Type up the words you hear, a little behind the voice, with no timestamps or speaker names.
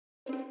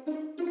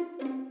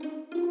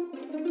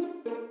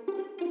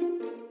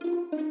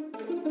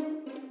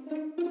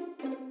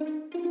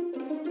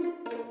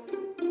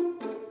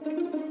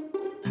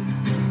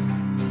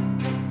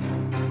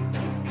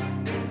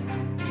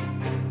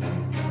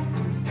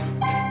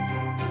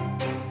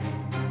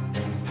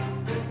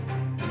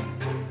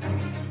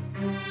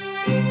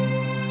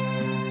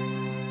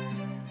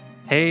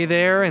Hey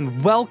there,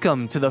 and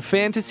welcome to the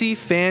Fantasy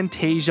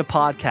Fantasia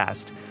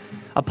podcast,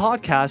 a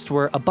podcast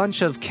where a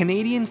bunch of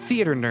Canadian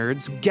theater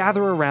nerds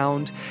gather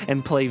around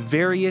and play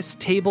various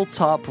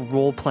tabletop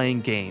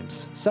role-playing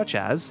games, such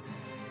as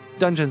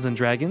Dungeons &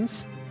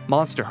 Dragons,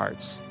 Monster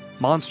Hearts,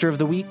 Monster of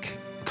the Week,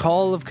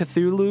 Call of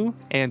Cthulhu,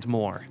 and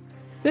more.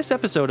 This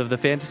episode of the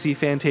Fantasy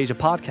Fantasia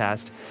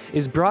podcast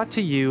is brought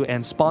to you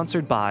and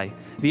sponsored by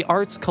the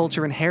Arts,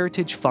 Culture, and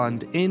Heritage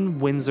Fund in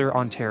Windsor,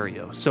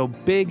 Ontario, so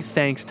big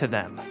thanks to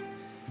them.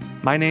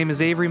 My name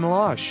is Avery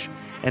Meloche,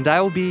 and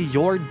I will be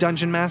your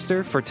Dungeon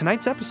Master for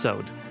tonight's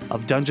episode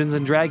of Dungeons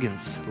 &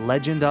 Dragons,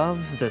 Legend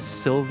of the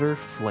Silver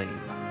Flame.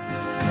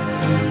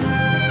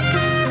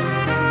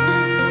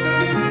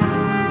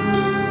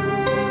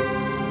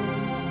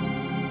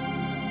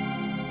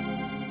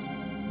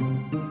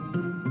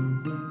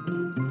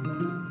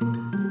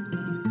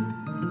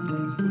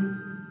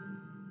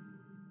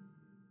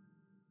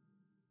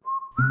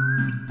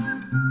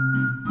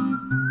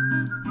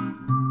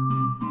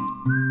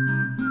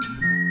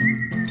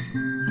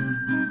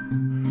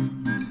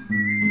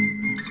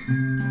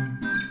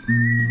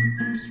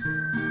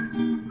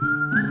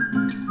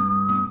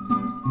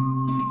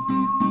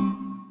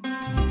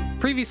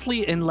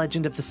 Previously in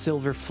Legend of the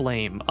Silver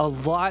Flame, a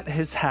lot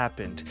has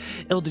happened.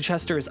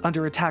 Ildichester is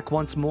under attack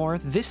once more,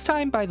 this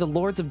time by the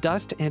Lords of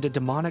Dust and a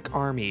demonic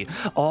army,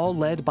 all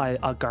led by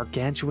a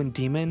gargantuan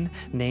demon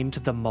named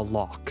the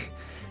Moloch.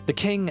 The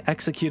king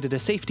executed a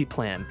safety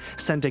plan,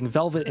 sending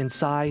Velvet and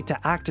Sai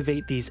to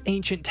activate these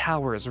ancient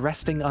towers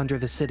resting under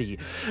the city,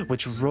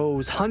 which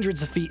rose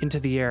hundreds of feet into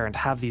the air and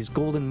have these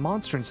golden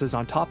monstrances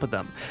on top of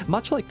them,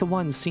 much like the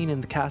ones seen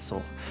in the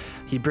castle.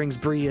 He brings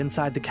Bree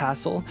inside the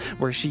castle,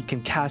 where she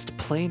can cast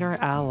Planar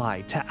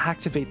Ally to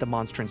activate the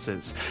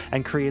monstrances,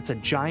 and creates a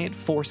giant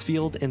force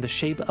field in the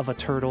shape of a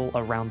turtle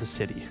around the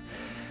city.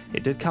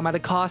 It did come at a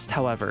cost,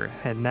 however,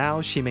 and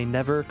now she may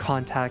never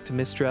contact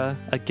Mystra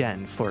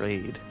again for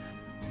aid.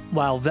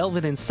 While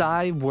Velvet and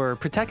Sai were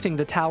protecting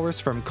the towers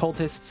from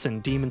cultists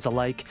and demons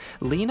alike,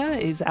 Lena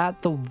is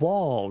at the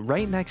wall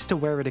right next to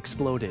where it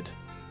exploded.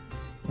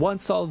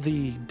 Once all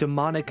the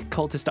demonic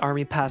cultist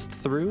army passed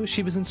through,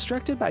 she was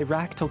instructed by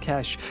Rak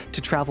Tolkesh to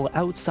travel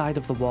outside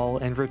of the wall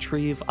and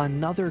retrieve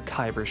another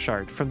Kyber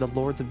shard from the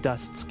Lords of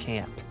Dust's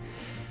camp.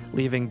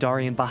 Leaving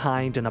Darian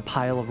behind in a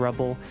pile of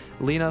rubble,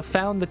 Lena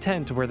found the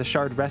tent where the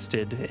shard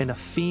rested in a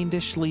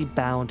fiendishly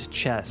bound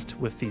chest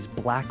with these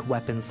black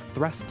weapons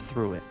thrust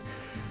through it.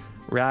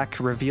 Rak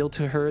revealed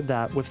to her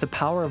that with the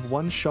power of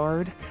one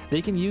shard, they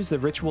can use the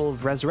Ritual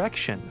of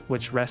Resurrection,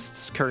 which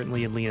rests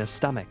currently in Lena's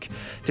stomach,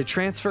 to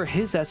transfer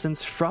his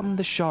essence from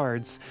the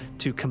shards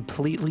to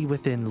completely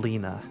within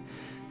Lena.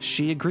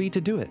 She agreed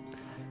to do it,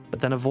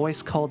 but then a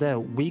voice called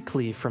out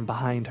weakly from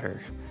behind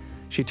her.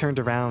 She turned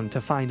around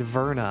to find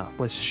Verna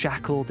was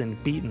shackled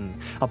and beaten,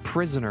 a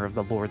prisoner of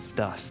the Lords of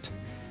Dust.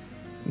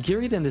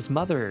 Gyuruid and his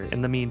mother,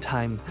 in the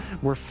meantime,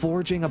 were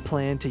forging a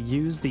plan to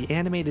use the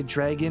animated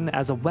dragon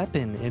as a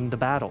weapon in the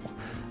battle.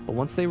 But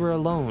once they were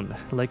alone,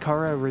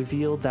 Laikara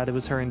revealed that it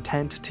was her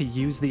intent to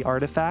use the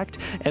artifact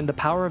and the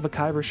power of a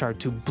Kyber shard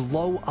to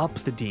blow up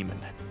the demon.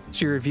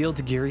 She revealed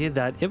to Gyuruid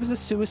that it was a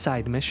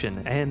suicide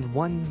mission, and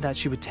one that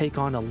she would take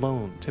on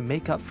alone to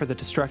make up for the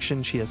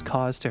destruction she has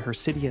caused to her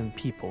city and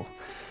people.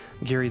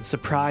 Gyuruid,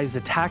 surprised,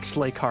 attacked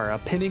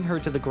Laikara, pinning her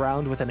to the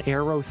ground with an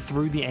arrow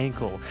through the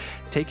ankle,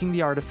 taking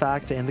the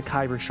artifact and the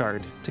Kyber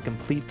shard to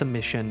complete the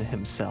mission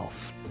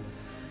himself.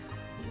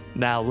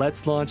 Now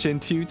let's launch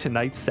into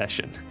tonight's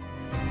session.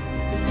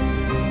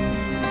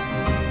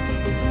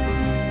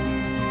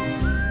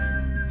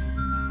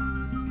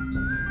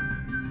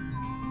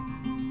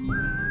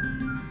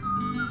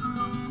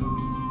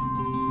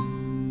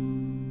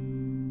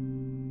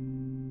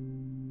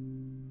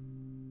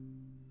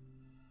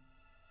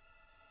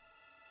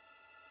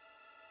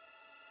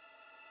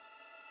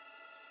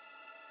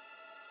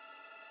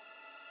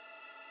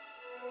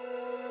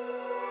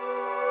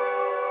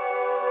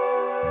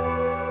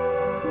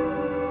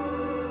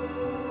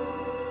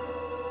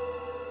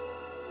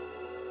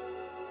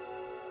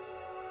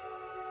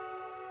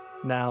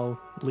 Now,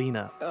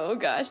 Lena. Oh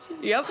gosh,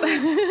 yep.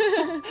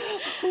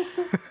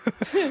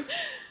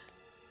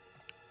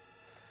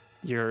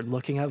 You're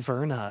looking at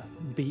Verna,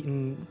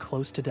 beaten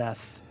close to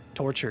death,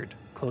 tortured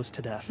close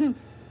to death.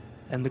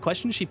 And the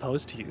question she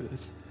posed to you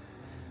is,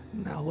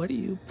 now what do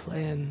you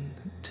plan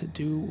to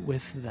do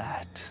with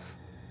that?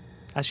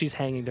 As she's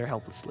hanging there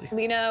helplessly.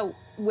 Lena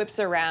whips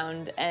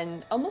around,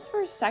 and almost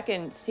for a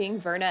second, seeing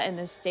Verna in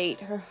this state,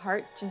 her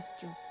heart just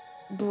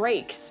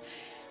breaks.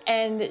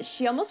 And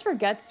she almost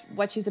forgets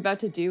what she's about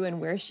to do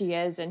and where she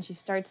is, and she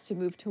starts to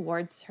move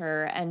towards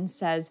her and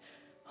says,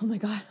 oh my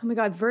God,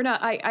 Verna,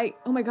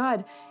 oh my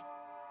God.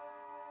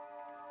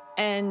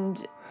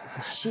 And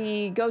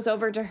she goes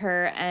over to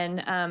her, and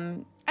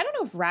I don't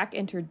know if Rak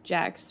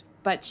interjects,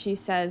 but she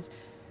says,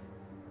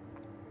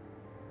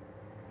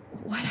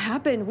 what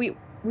happened? We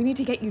need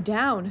to get you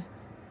down.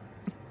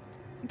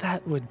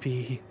 That would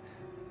be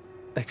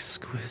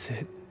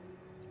exquisite.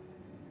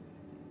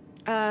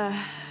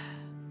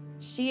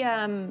 She,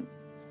 I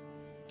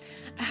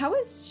How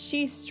is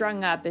she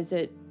strung up? Is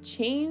it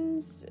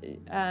chains?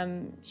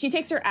 She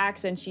takes her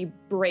axe and she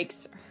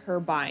breaks her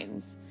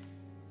binds.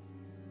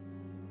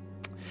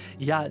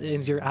 Yeah,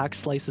 and your axe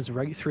slices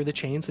right through the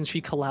chains, and she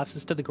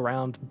collapses to the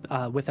ground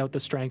without the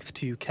strength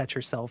to catch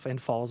herself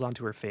and falls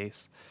onto her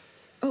face.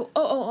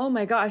 Oh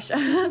my gosh.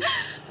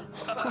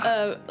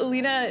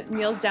 Lena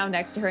kneels down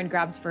next to her and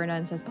grabs Verna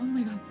and says, "Oh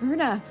my God,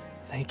 Verna."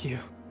 Thank you.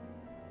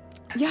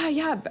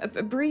 Yeah.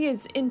 Bree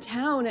is in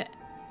town,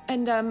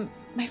 and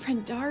my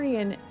friend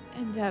Darian,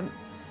 and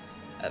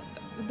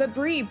but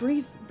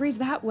Bree's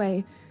that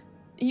way.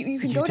 You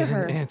can go to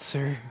her. You didn't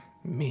answer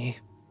me.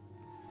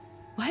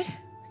 What?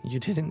 You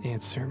didn't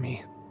answer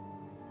me.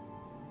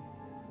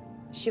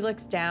 She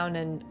looks down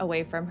and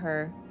away from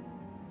her.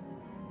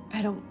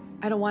 I don't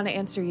want to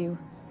answer you.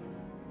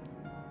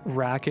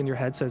 Rack in your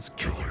head says,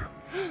 "Kill her."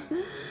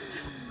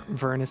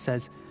 Verna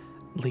says,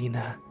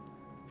 "Lena,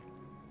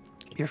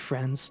 your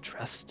friends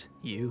trust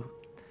you.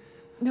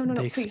 No,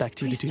 They please,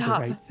 expect you to do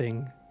stop. the right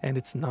thing, and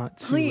it's not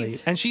too Please.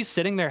 late." And she's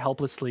sitting there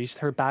helplessly.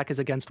 Her back is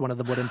against one of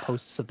the wooden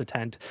posts of the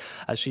tent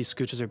as she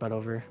scooches her butt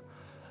over.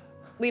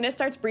 Lena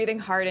starts breathing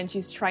hard and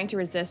she's trying to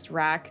resist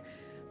Rack.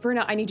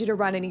 Verna, I need you to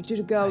run. I need you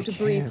to go. I To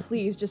Bree, can't.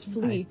 please, just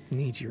flee. I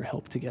need your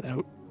help to get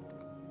out.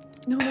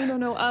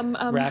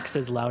 No. Rack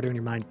says louder in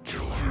your mind,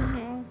 "Kill her."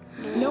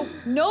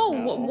 No.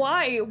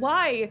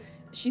 Why?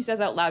 She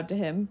says out loud to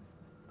him.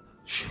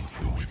 She'll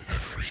ruin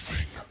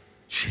everything.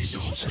 She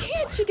knows it.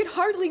 Can't. She can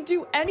hardly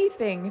do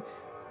anything.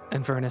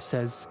 And Verna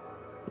says,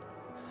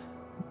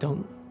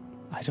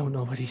 I don't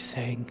know what he's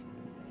saying.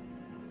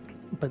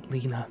 But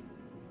Lena,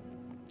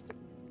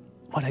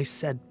 what I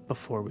said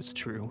before was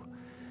true.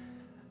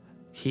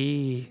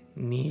 He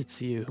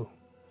needs you.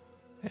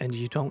 And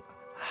you don't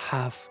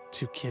have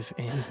to give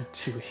in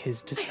to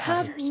his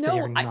desires. They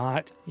are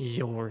not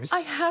yours. I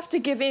have to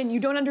give in. You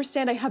don't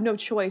understand. I have no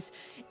choice.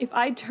 If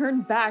I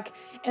turn back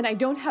and I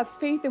don't have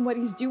faith in what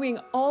he's doing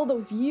all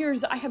those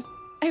years, I have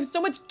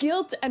so much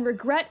guilt and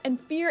regret and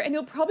fear, and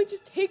he'll probably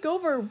just take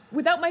over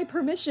without my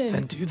permission.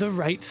 Then do the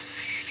right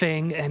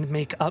thing and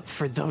make up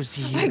for those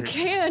years. I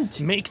can't.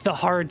 Make the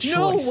hard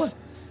choice.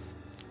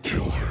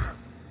 Kill her.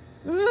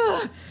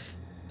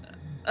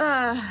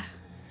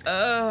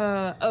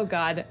 Oh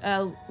God.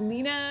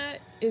 Lena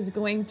is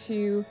going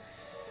to...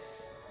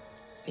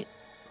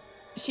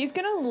 She's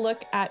going to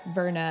look at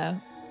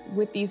Verna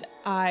with these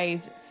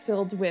eyes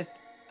filled with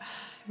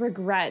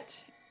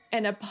regret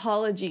and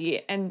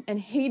apology and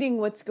hating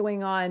what's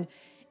going on.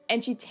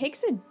 And she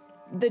takes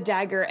the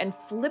dagger and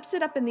flips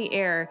it up in the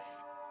air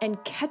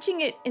and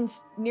catching it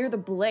near the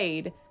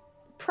blade,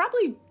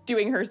 probably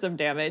doing her some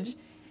damage.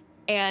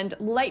 And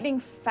lightning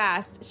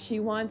fast, she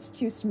wants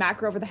to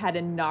smack her over the head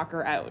and knock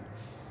her out.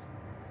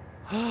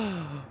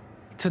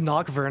 To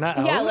knock Verna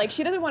out? Yeah, like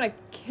she doesn't want to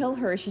kill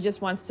her. She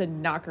just wants to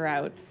knock her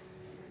out.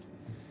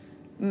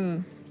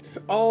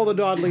 All the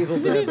non-lethal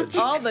damage.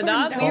 All the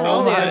non-lethal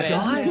Oh my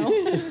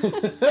damage.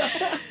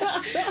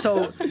 God.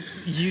 So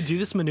you do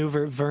this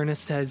maneuver. Verna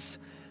says,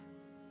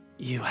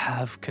 "You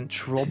have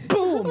control."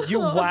 Boom! You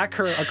whack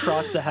her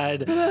across the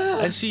head.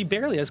 And she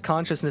barely has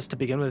consciousness to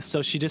begin with.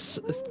 So she just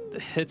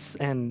hits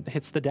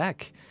the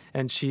deck.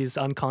 And she's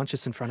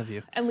unconscious in front of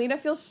you. And Lena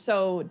feels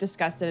so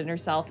disgusted in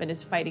herself and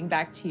is fighting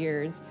back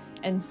tears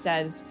and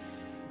says,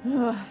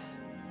 "Ugh.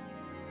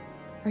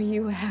 Are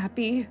you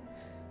happy?"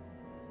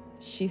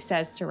 She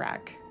says to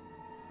Rack.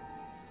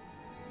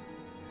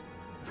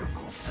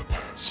 Remove the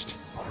past,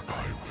 or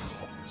I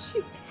will.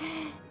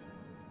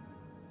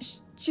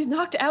 She's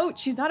knocked out.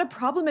 She's not a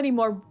problem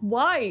anymore.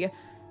 Why?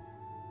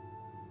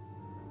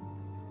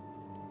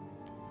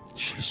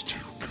 She's too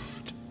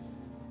good.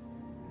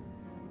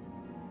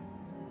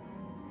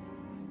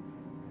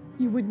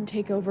 You wouldn't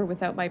take over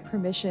without my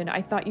permission.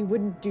 I thought you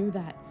wouldn't do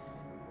that.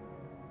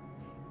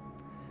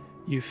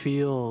 You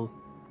feel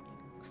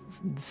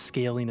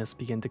scaliness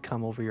begin to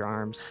come over your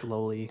arms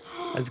slowly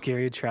as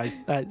Gyuruid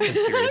tries...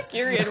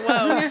 Gyuruid,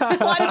 whoa.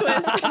 Plot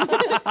twist.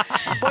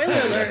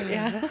 Spoiler alert,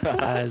 yeah.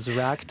 as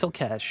Rack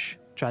Tilkesh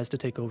tries to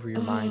take over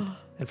your mind.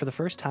 And for the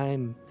first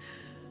time,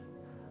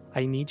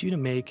 I need you to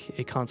make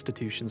a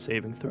Constitution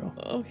saving throw.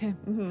 Okay.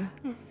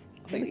 Mm-hmm.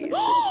 Please,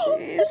 Oh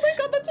please. my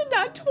God, that's a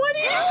nat 20.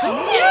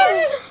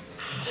 Yes!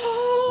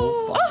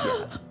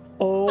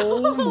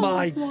 Oh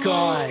my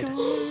god.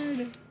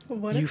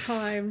 What You a f-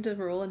 time to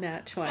roll a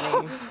nat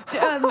 20.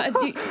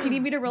 Do you need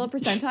me to roll a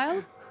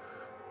percentile?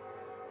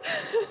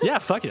 Yeah,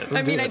 fuck it.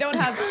 Let's I mean, do it. I don't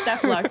have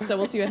Steph Lux, so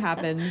we'll see what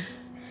happens.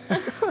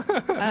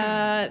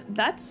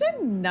 That's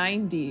a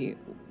 90.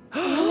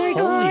 Oh my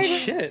god. Holy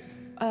shit.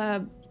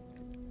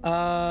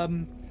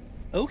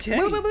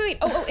 Okay. Wait.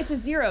 Oh, it's a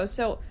 0.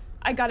 So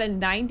I got a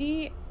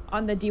 90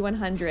 on the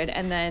D100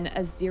 and then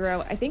a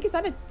 0. I think, is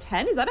that a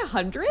 10? Is that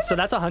 100? So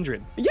that's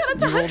 100. Yeah,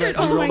 that's You rolled 100. it,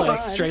 you Oh my rolled a god.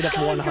 straight up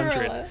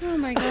 100. Oh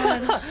my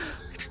god.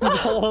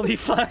 Holy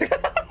fuck.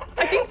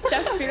 I think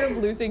Steph's fear of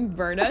losing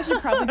Verna, she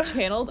probably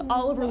channeled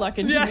all of her luck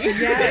into Yeah. me.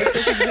 Yes,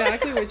 that's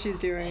exactly what she's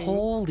doing.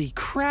 Holy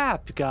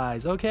crap,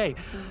 guys. Okay.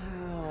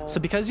 Wow. So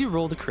because you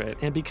rolled a crit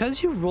and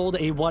because you rolled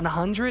a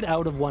 100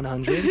 out of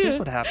 100, here's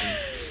what happens.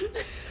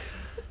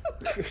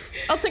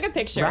 I'll take a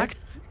picture. Rack,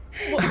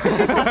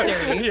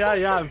 Posterity.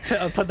 yeah,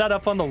 put that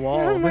up on the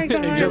wall. Oh my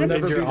God. in You'll your, never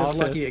in be your this office.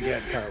 lucky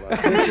again, Carla.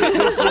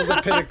 This was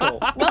the pinnacle.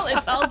 Well,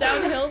 it's all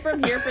downhill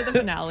from here for the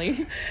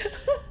finale.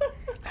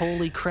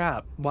 Holy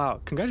crap! Wow,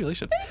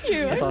 congratulations. Thank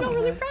you. That's I'm awesome.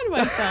 really proud of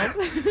myself.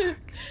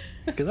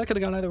 Because that could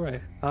have gone either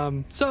way.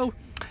 So,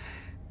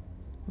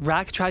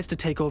 Rack tries to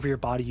take over your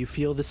body. You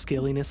feel the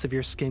scaliness of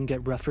your skin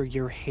get rougher,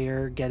 your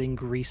hair getting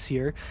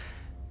greasier.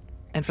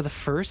 And for the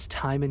first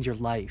time in your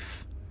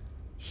life,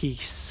 he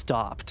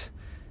stopped.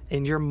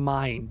 In your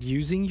mind,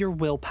 using your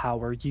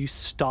willpower, you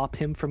stop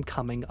him from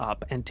coming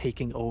up and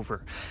taking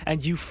over.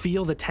 And you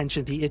feel the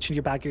tension, the itch in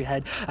your back of your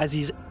head as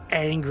he's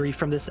angry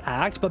from this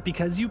act. But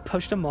because you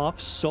pushed him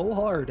off so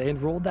hard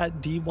and rolled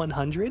that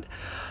D100,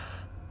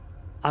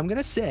 I'm going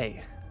to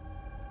say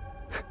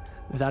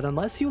that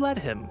unless you let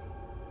him,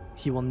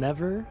 he will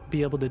never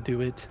be able to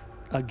do it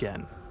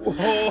again.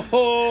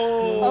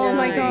 Oh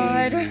my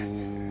God.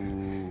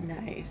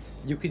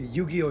 Nice. You can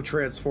Yu-Gi-Oh!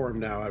 Transform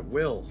now at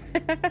will.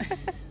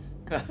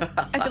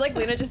 I feel like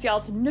Lena just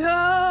yells,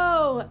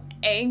 "No!"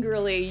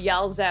 Angrily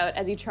yells out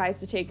as he tries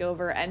to take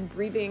over, and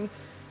breathing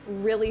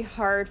really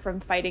hard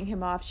from fighting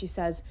him off, she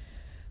says,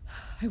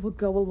 "I will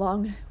go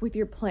along with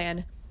your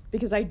plan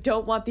because I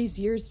don't want these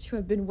years to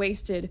have been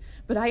wasted,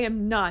 but I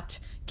am not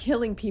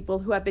killing people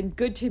who have been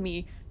good to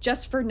me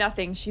just for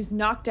nothing. She's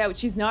knocked out.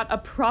 She's not a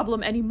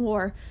problem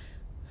anymore."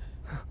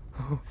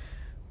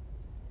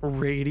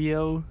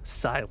 Radio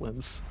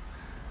silence.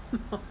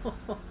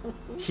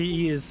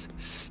 He is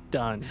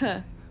stunned.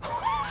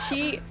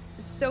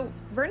 So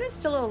Verna's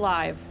still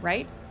alive,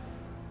 right?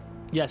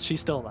 Yes, she's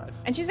still alive.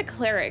 And she's a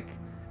cleric.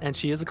 And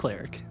she is a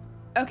cleric.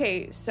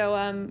 Okay,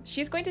 so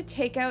she's going to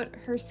take out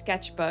her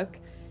sketchbook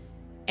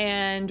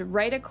and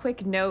write a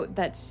quick note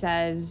that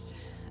says,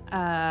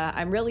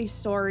 "I'm really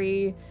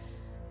sorry.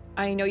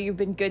 I know you've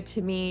been good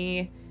to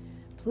me.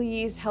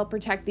 Please help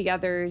protect the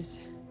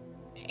others."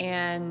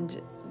 And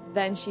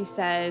then she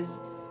says,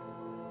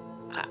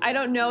 "I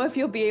don't know if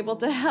you'll be able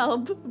to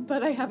help,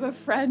 but I have a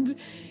friend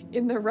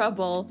in the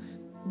rubble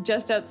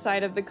just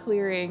outside of the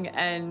clearing,"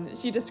 and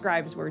she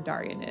describes where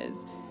Darian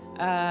is.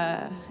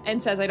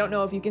 And says, "I don't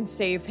know if you can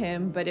save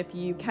him, but if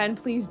you can,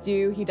 please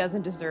do. He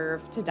doesn't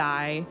deserve to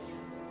die."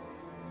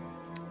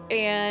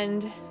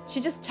 And she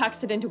just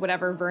tucks it into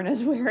whatever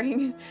Verna's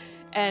wearing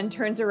and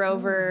turns her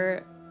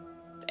over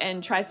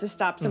and tries to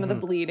stop some of the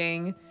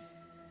bleeding.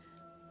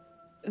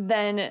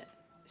 Then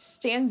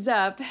stands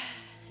up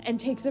and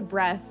takes a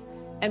breath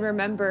and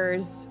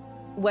remembers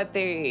what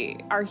they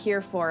are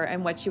here for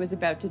and what she was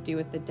about to do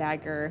with the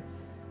dagger.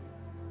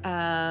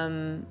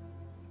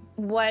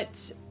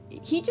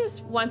 He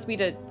just wants me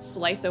to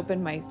slice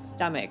open my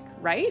stomach,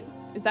 right?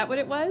 Is that what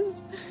it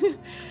was?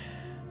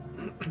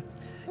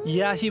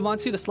 Yeah, he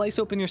wants you to slice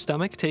open your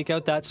stomach, take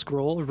out that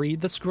scroll,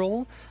 read the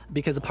scroll,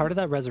 because a part of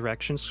that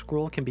resurrection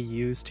scroll can be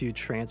used to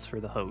transfer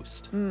the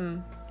host.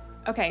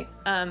 Okay,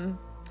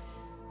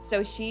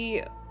 so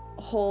she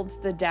holds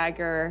the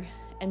dagger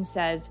and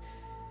says,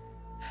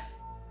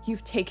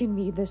 "You've taken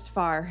me this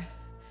far,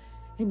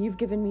 and you've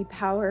given me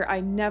power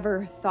I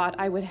never thought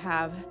I would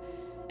have,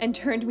 and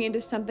turned me into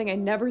something I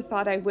never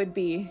thought I would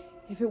be.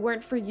 If it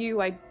weren't for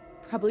you, I'd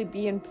probably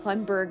be in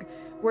Plunberg,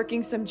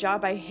 working some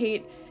job I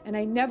hate, and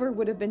I never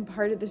would have been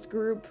part of this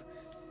group.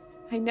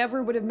 I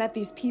never would have met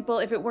these people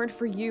if it weren't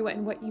for you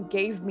and what you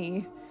gave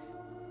me.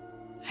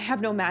 I have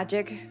no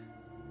magic.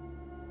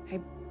 I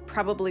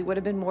probably would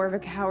have been more of a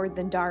coward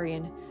than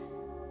Darian.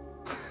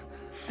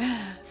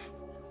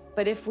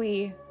 But if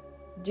we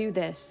do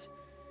this,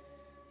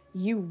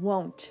 you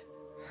won't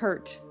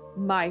hurt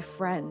my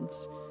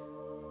friends."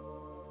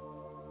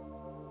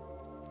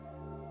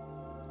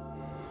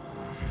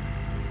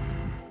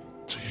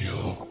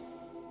 Deal.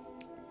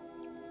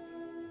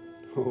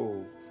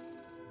 Oh.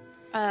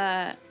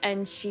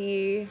 And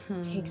she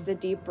takes a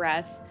deep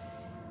breath,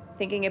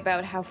 thinking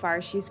about how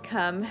far she's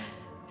come,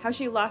 how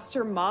she lost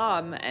her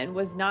mom and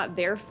was not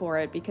there for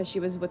it because she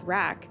was with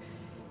Rack.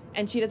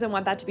 And she doesn't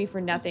want that to be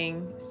for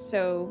nothing.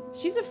 So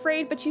she's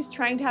afraid, but she's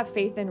trying to have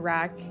faith in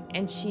Rack.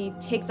 And she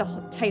takes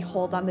a tight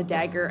hold on the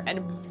dagger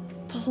and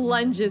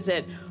plunges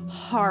it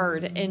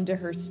hard into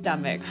her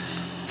stomach.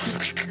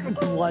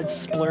 Blood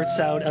splurts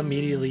out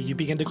immediately. You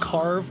begin to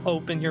carve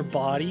open your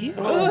body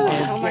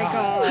Oh my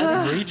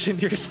God. reach in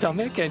your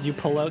stomach, and you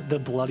pull out the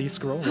bloody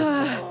scroll.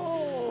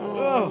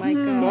 Oh my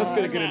God. That's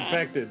gonna get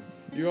infected.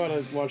 You ought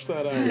to watch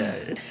that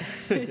out.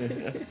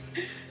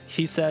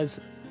 He says,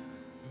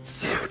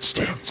 Third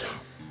stanza.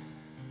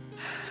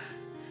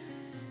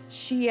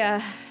 She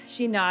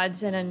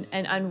nods and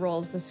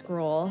unrolls the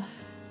scroll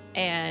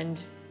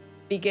and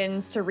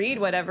begins to read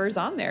whatever's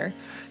on there.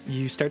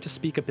 you start to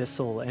speak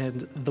Abyssal,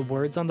 and the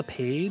words on the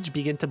page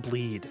begin to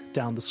bleed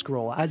down the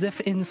scroll, as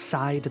if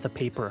inside the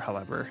paper,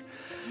 however.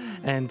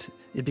 And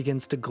it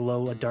begins to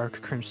glow a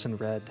dark crimson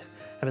red.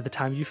 And by the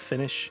time you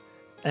finish,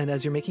 and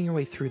as you're making your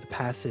way through the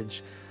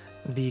passage,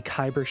 the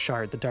Kyber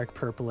shard, the dark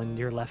purple in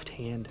your left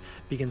hand,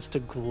 begins to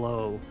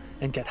glow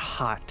and get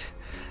hot.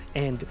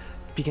 And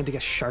begin to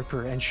get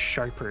sharper and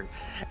sharper.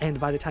 And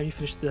by the time you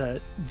finish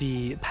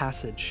the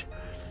passage,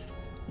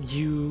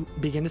 you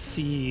begin to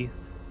see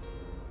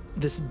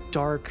this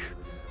dark,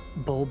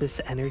 bulbous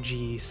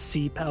energy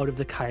seep out of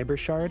the Kyber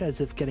shard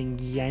as if getting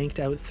yanked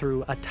out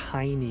through a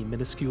tiny,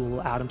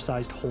 minuscule,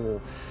 atom-sized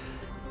hole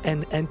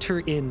and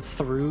enter in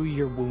through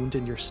your wound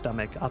in your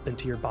stomach up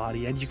into your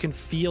body. And you can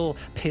feel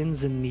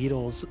pins and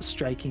needles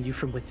striking you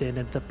from within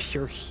and the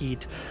pure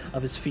heat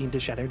of his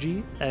fiendish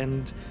energy.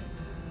 And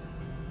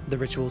the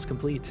ritual is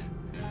complete.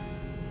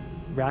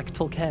 Rak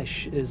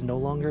Tulkesh is no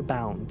longer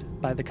bound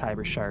by the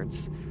Kyber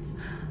shards,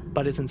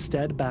 but is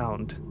instead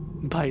bound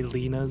by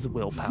Lena's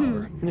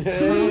willpower.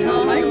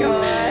 Oh my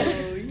god.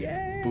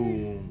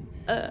 Boom.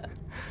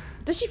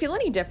 Does she feel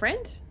any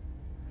different?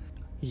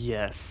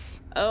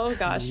 Yes. Oh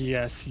gosh.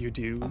 Yes, you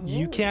do.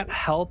 You can't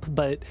help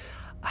but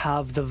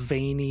have the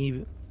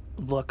veiny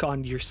look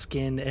on your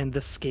skin, and the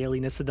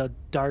scaliness of the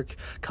dark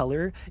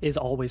color is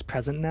always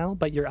present now,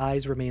 but your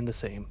eyes remain the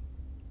same.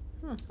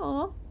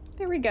 Oh,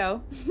 there we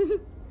go.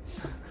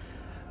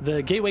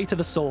 The gateway to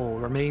the soul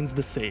remains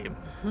the same.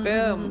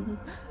 Boom.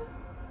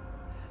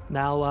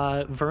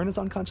 Now, Vern is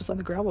unconscious on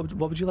the ground.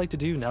 What would you like to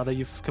do now that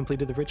you've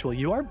completed the ritual?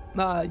 You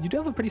do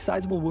have a pretty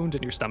sizable wound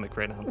in your stomach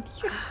right now.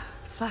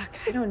 Fuck,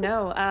 I don't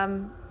know.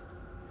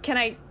 Can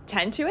I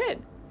tend to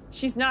it?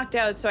 She's knocked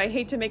out, so I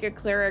hate to make a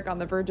cleric on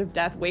the verge of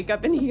death wake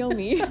up and heal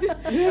me.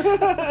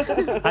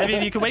 I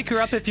mean, you can wake her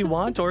up if you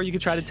want, or you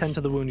can try to tend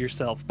to the wound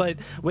yourself. But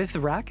with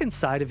Rak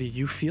inside of you,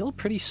 you feel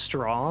pretty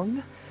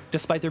strong,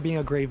 despite there being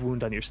a grave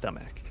wound on your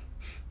stomach.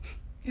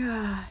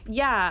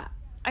 Yeah,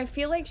 I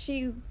feel like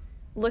she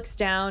looks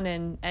down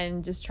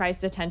and just tries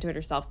to tend to it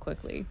herself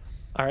quickly.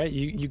 All right,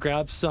 you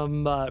grab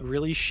some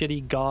really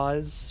shitty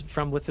gauze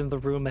from within the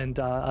room and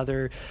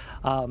other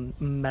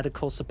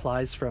medical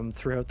supplies from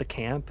throughout the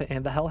camp,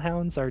 and the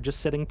Hellhounds are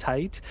just sitting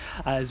tight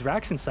as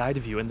Rak's inside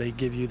of you, and they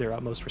give you their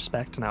utmost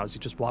respect now as you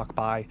just walk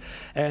by.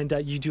 And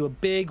you do a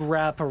big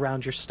wrap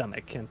around your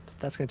stomach, and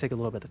that's going to take a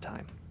little bit of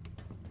time.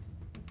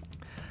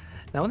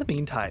 Now, in the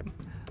meantime,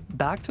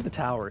 back to the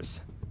towers.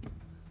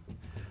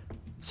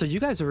 So you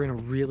guys are in a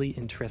really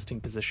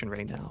interesting position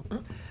right now.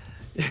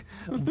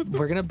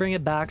 We're going to bring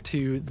it back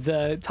to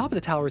the top of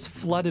the tower is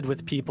flooded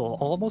with people,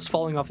 almost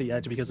falling off the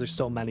edge because there's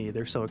so many.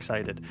 They're so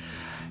excited.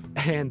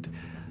 And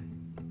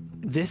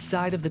this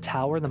side of the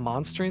tower, the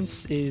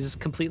monstrance, is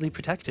completely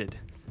protected.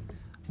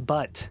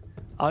 But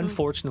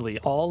unfortunately,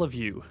 all of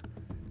you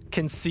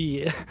can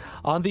see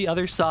on the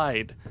other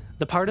side,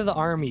 the part of the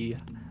army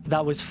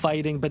that was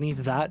fighting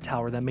beneath that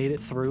tower that made it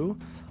through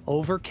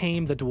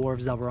overcame the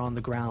dwarves that were on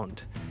the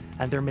ground.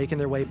 And they're making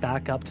their way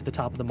back up to the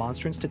top of the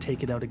monstrance to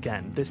take it out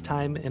again, this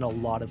time in a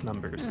lot of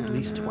numbers, at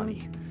least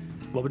 20.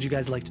 What would you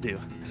guys like to do?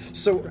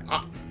 So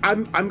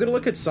I'm gonna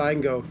look at Sai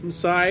and go,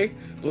 Sai,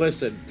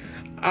 listen,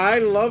 I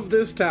love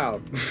this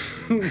town.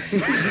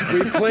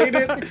 We played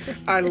it.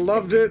 I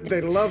loved it. They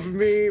loved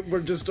me.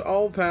 We're just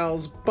all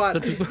pals.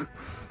 But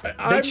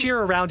They cheer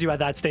around you at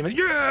that statement.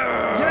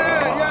 Yeah!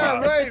 Yeah,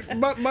 right.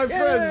 My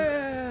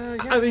friends.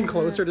 I mean,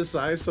 closer to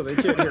Sai so they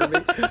can't hear me.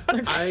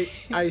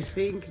 I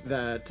think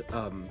that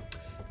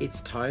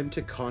it's time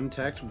to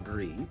contact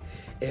Bree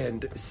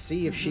and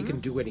see if she can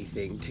do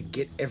anything to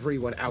get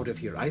everyone out of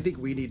here. I think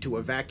we need to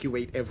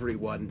evacuate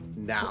everyone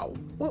now.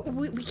 Well,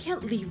 we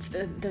can't leave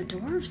the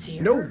dwarves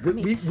here. No,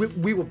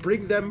 we will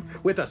bring them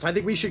with us. I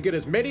think we should get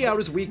as many out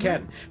as we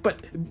can. But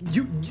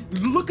you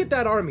look at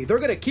that army. They're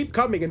going to keep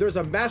coming, and there's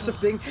a massive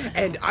thing,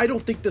 and I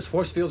don't think this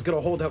force field's going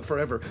to hold out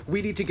forever.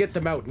 We need to get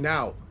them out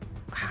now.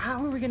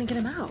 How are we gonna get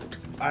him out?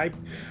 I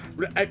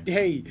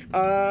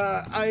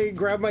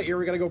grab my ear.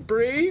 We gotta go.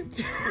 Bree?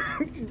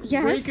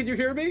 Yes? Bree, can you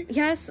hear me?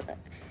 Yes.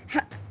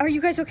 Are you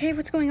guys okay?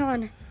 What's going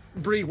on?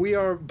 Bree, we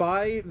are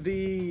by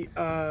the,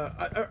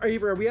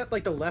 are we at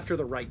like the left or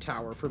the right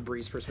tower from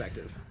Bree's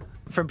perspective?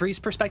 From Bree's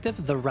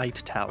perspective, the right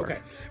tower. Okay.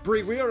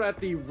 Bree, we are at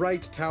the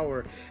right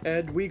tower,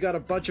 and we got a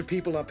bunch of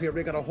people up here.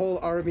 We got a whole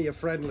army of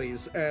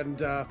friendlies,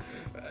 and,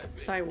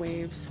 Sai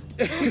waves.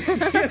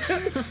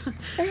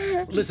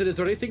 Listen, is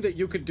there anything that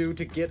you could do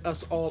to get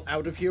us all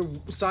out of here?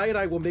 Sai and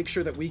I will make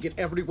sure that we get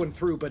everyone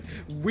through, but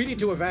we need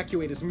to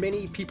evacuate as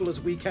many people as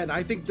we can.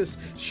 I think this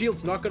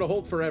shield's not going to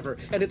hold forever,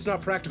 and it's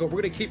not practical.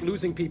 We're going to keep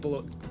losing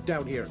people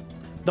down here.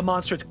 The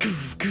monstrance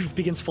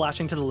begins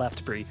flashing to the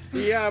left, Bree.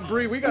 Yeah,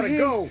 Bree, we gotta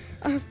go.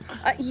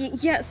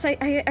 Yes,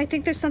 I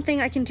think there's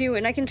something I can do,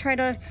 and I can try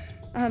to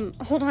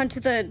hold on to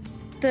the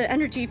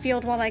energy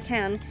field while I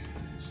can.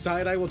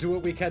 Sai and I will do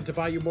what we can to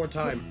buy you more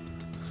time.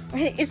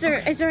 Hey, is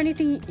there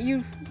anything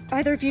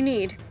either of you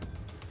need?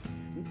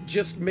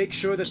 Just make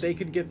sure that they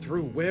can get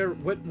through.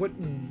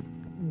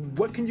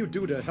 What can you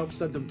do to help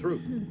send them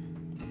through?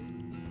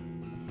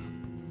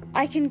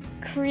 I can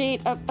create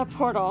a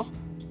portal.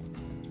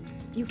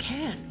 You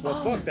can.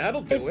 Well, fuck,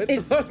 that'll do it.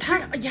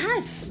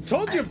 Yes.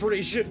 Told you,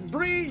 Bree.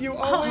 Bree, you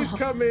always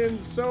come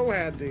in so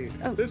handy.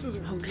 This is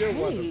you're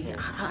wonderful.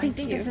 I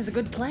think this is a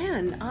good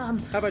plan.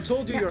 Have I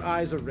told you your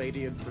eyes are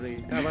radiant,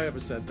 Bree? Have I ever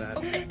said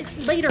that?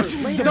 Later.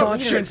 The So-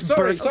 monstrance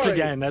sorry, bursts sorry.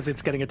 again as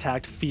it's getting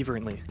attacked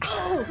feverishly.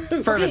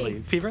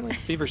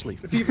 Feverishly?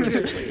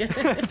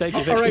 Thank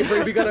you. All right,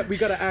 Bree, we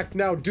gotta act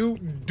now. Do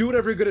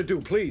whatever you're gonna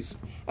do, please.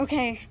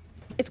 Okay.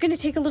 It's gonna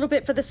take a little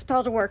bit for the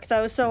spell to work,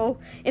 though, so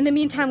in the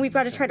meantime, we've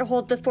got to try to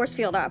hold the force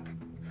field up.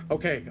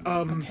 Okay.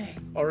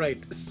 All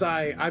right,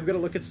 Sai. I'm gonna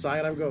look at Sai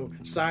and I'm go,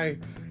 Sai,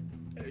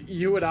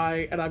 you and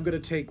I'm gonna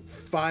take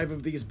 5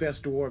 of these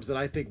best dwarves, and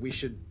I think we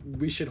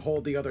should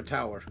hold the other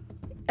tower.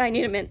 I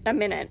need a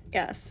minute,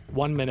 yes.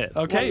 1 minute.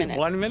 Okay, 1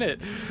 1 minute.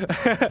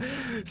 minute.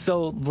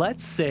 So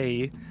let's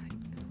say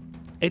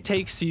it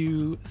takes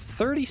you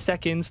 30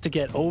 seconds to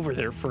get over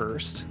there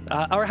first.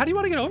 Or how do you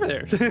want to get over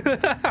there?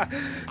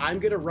 I'm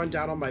gonna run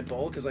down on my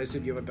bull because I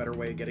assume you have a better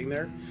way of getting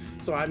there.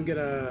 So I'm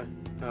gonna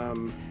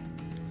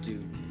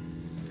do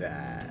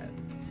that.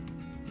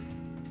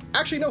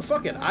 Actually, no,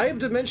 fuck it. I have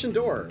Dimension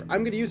Door.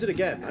 I'm gonna use it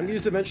again. I'm gonna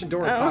use Dimension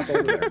Door and pop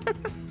over there.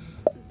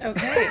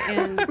 Okay,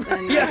 and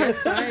Yeah.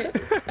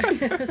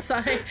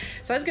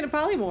 Sai's gonna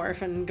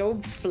polymorph and go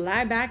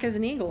fly back as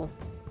an eagle.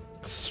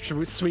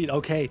 Sweet.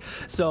 Okay.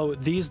 So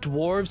these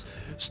dwarves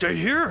stay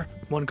here.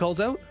 One calls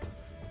out.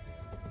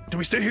 Do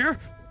we stay here?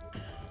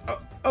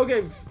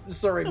 Okay,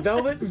 sorry.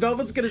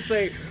 Velvet's gonna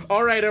say,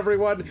 all right,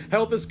 everyone,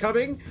 help is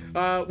coming.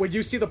 When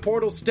you see the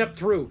portal, step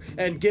through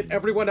and get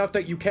everyone out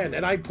that you can.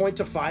 And I point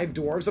to 5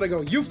 dwarves and I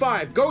go, you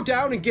 5, go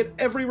down and get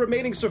every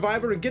remaining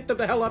survivor and get them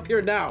the hell up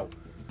here now.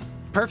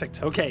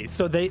 Perfect. Okay,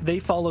 so they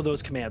follow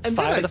those commands. And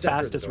then 5 I of the step through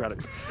fastest the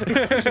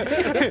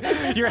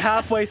runners. You're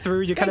halfway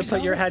through. You kind of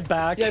put your head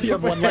back. Yeah, You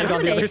have one leg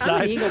on the other I'm an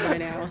side. eagle by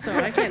now, so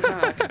I can't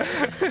talk.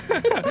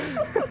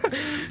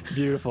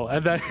 Beautiful.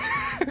 And then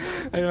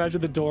I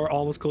imagine the door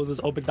almost closes,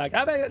 opens back.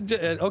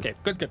 Okay,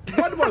 good.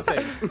 One more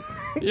thing.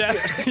 Yeah.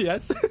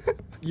 Yes.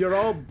 You're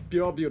all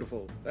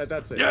beautiful.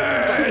 That's it.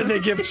 Yeah, and they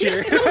give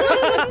cheer.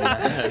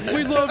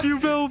 We love you,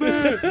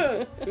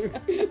 Velvet.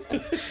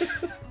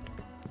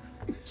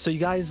 So you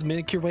guys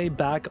make your way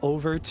back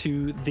over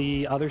to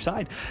the other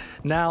side.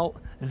 Now,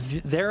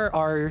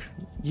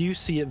 you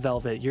see it,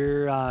 Velvet.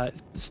 You're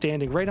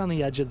standing right on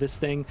the edge of this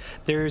thing.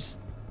 There's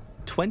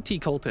 20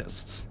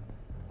 cultists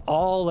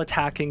all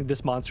attacking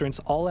this monstrance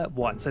all at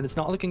once, and it's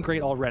not looking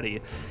great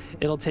already.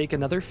 It'll take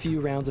another few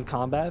rounds of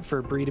combat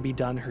for Bree to be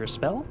done her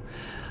spell.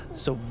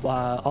 So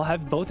I'll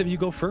have both of you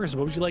go first.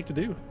 What would you like to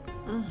do?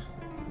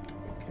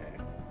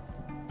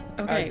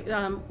 Okay,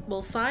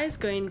 well, Sai's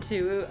going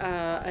to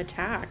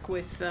attack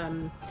with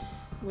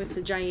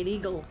the giant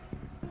eagle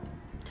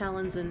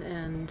talons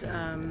and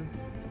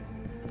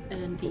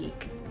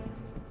beak.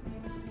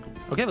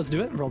 Okay, let's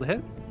do it. Roll the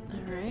hit.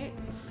 All right,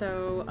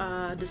 so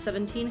does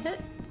 17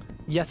 hit?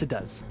 Yes, it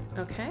does.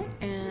 Okay,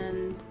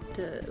 and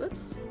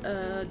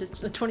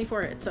just a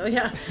 24 hit. So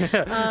yeah.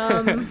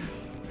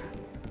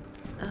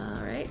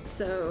 All right,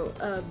 so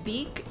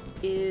beak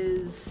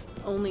is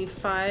only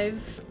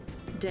 5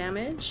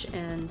 damage,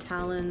 and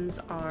talons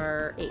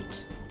are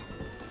 8.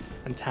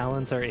 And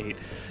talons are 8.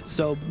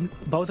 So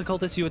both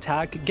occultists you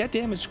attack get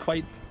damaged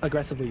quite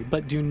aggressively,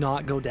 but do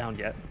not go down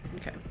yet.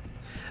 Okay.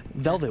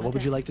 Velvet, what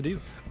would you like to do?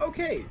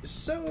 Okay,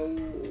 so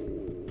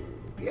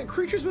yeah,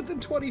 creatures within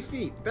 20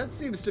 feet. That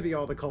seems to be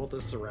all the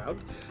cultists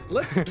around.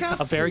 Let's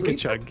cast A very good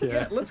sleep. chunk,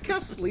 yeah. Let's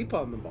cast sleep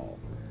on them all.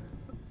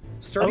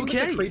 Starting with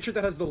Okay. the creature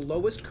that has the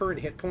lowest current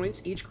hit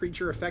points, each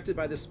creature affected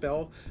by the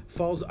spell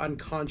falls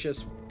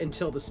unconscious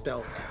until the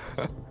spell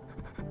ends.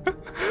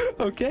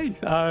 Okay,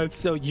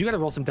 so you gotta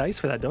roll some dice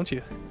for that, don't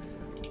you?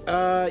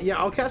 Yeah,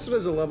 I'll cast it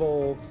as a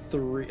level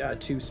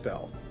 2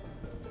 spell.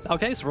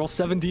 Okay, so roll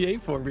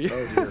 7d8 for me.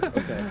 Oh dear.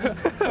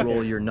 Okay.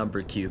 Roll your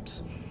number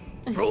cubes.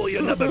 Roll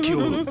your number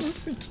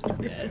cubes.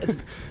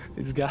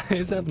 These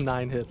guys have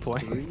 9 hit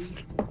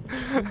points.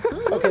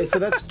 Okay, so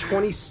that's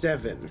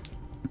 27.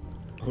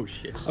 Oh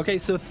shit. Okay,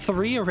 so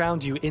 3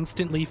 around you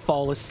instantly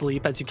fall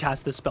asleep as you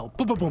cast this spell.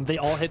 Boom, boom, boom. They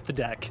all hit the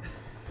deck.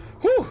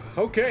 Whew.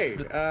 Okay.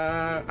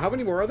 How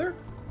many more are there?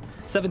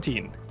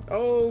 17.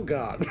 Oh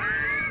god.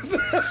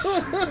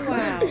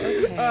 Wow.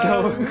 Okay.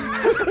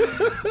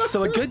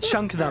 So a good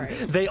chunk of them,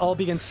 they all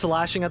begin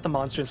slashing at the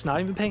monsters, not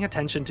even paying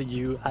attention to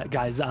you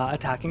guys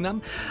attacking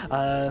them.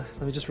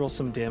 Let me just roll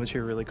some damage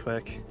here really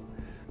quick.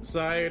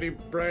 Sai, any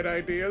bright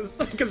ideas?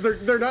 Because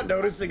they're not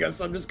noticing us,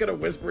 so I'm just gonna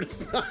whisper to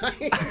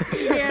Sai.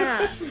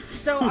 Yeah.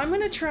 So I'm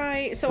gonna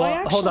try. So Well, I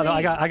actually hold on,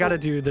 I gotta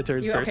do the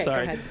turns You- first. okay, go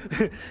Sorry.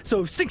 ahead.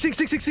 So sink.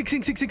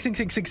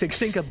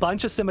 A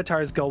bunch of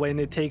scimitars go in.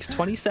 It takes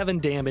 27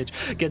 damage,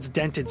 gets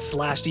dented,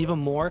 slashed even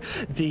more.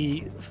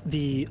 The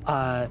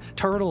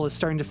turtle is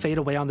starting to fade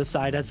away on the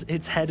side as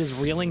its head is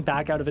reeling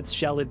back out of its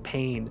shell in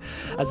pain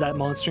as that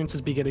monstrance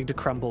is beginning to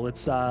crumble.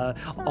 It's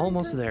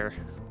almost there.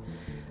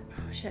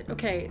 Oh shit.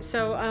 Okay,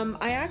 so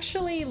I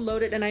actually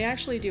loaded, and I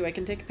actually do. I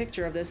can take a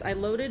picture of this. I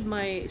loaded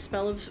my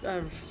spell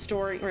of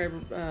storing,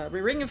 or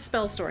ring of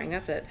spell storing.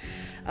 That's it,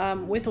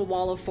 with a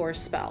wall of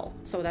force spell.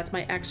 So that's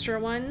my extra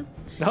one.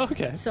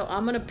 Okay. So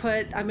I'm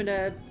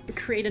gonna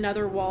create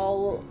another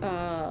wall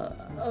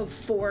of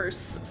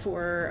force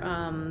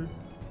for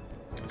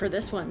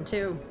this one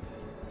too.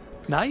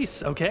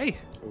 Nice. Okay.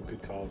 Oh,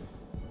 good call.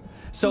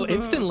 So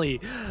instantly,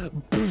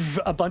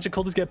 a bunch of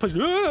cultists get pushed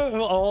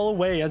all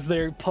away as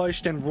they're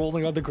pushed and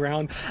rolling on the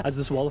ground as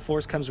this wall of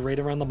force comes right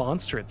around the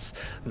monstrance.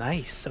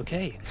 Nice.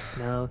 Okay.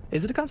 Now,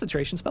 is it a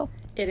concentration spell?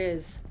 It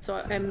is. So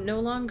I'm no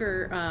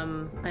longer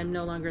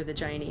the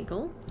giant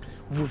eagle.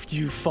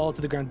 You fall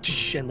to the ground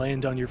and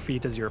land on your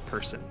feet as you're a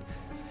person.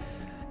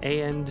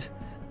 And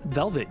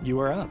Velvet,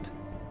 you are up.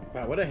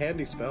 Wow, what a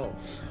handy spell.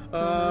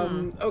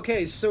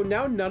 Okay, so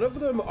now none of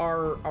them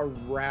are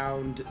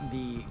around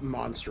the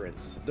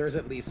monstrance. There's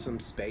at least some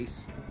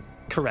space.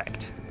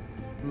 Correct.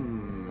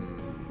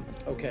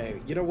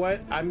 Okay, you know what?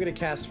 I'm gonna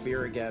cast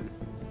Fear again.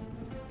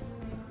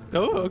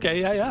 Oh,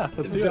 okay. Yeah.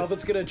 Let's do it.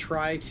 Velvet's gonna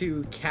try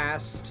to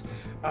cast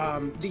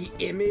the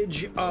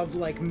image of,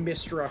 like,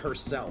 Mystra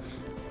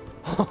herself.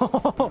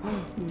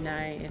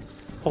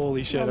 Nice.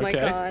 Holy shit, Oh my okay.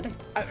 god.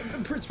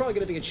 It's probably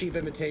gonna be a cheap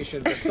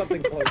imitation, but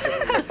something close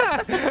at least.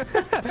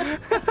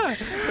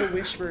 The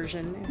Wish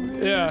version.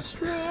 Yeah.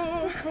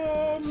 Mystra,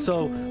 come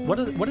So, what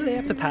do they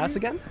have to pass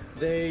again?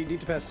 They need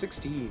to pass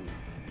 16.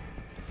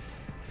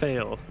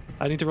 Fail.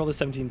 I need to roll this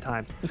 17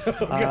 times. Oh,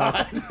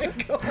 God.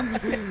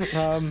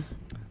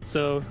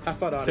 So, Have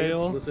fun, audience,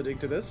 fail, listening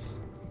to this.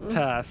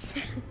 pass,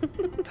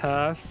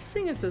 pass,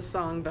 Sing us a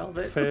song,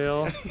 Velvet.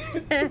 fail.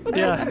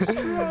 Yeah.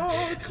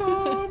 Mystra,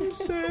 come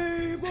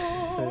save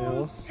Fail.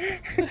 us.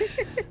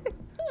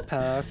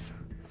 Pass.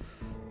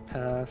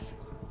 Pass.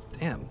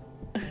 Damn.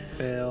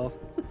 Fail.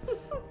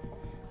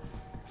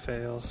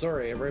 Fail.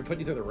 Sorry, I've already put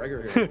you through the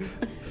ringer here.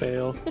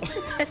 Fail.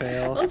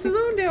 Fail. Well, it's his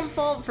own damn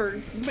fault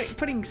for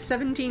putting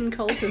 17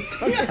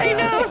 cultists on I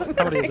know.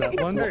 How many is that?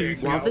 1, 2, 3,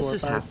 4, While this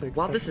is 5, 6,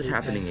 while this 7, is 8,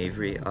 happening,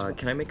 Avery,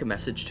 can I make a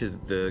message to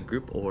the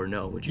group or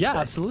no? Would you Yeah, say?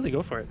 absolutely.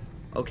 Go for it.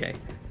 Okay.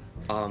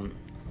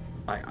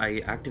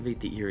 I activate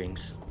the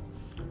earrings,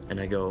 and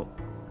I go,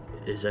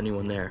 "Is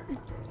anyone there?"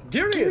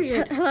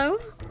 Gyuruid! Hello?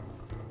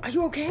 Are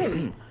you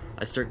okay?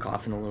 I start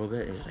coughing a little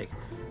bit. He's like,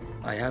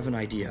 "I have an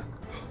idea.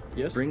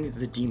 Yes? Bring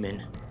the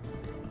demon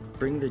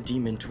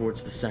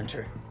towards the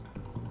center."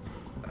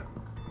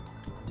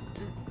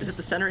 Is it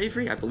the center,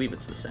 Avery? I believe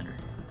it's the center.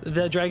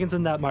 The dragon's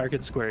in that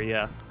market square,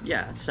 yeah.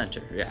 Yeah, it's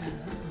center. Yeah.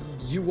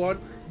 You want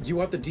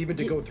the demon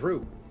to go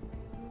through?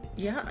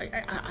 Yeah,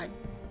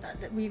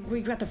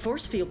 we got the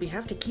force field. We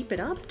have to keep it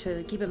up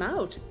to keep him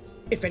out.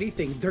 If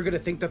anything, they're gonna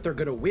think that they're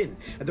gonna win,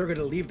 and they're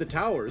gonna leave the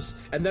towers,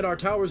 and then our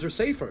towers are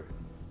safer.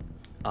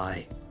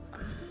 That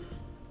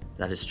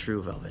is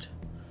true, Velvet.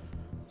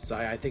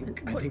 Sai, I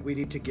think we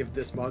need to give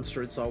this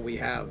monstrance all we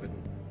have and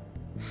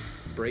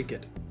break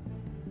it.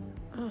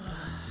 All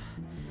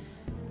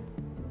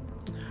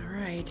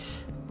right.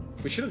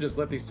 We should have just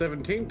let these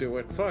 17 do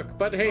it. Fuck.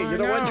 But hey, I you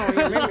know know, what? you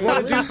made me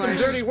Want to do lose some my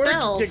dirty work?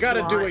 spell You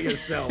gotta do slot. it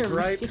yourself,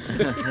 right?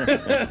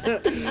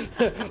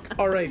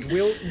 All right,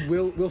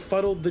 we'll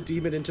funnel the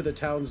demon into the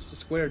town's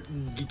square.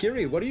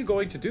 Gyuruid, what are you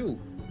going to do?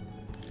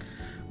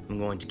 I'm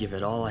going to give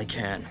it all I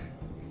can.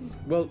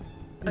 Well,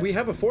 we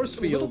have a force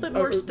field. bit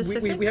more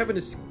specific? We have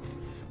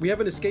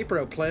an escape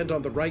route planned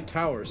on the right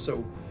tower.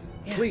 So,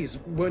 please,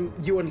 when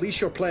you unleash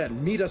your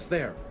plan, meet us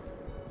there.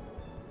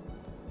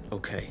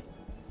 Okay.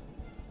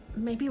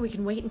 Maybe we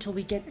can wait until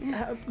we get.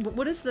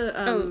 What is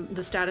the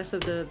status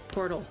of the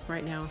portal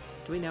right now?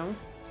 Do we know?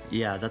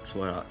 Yeah, that's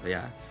what.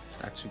 Yeah,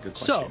 that's a good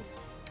question. So,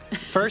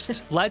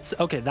 first,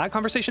 that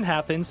conversation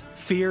happens.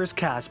 Fear is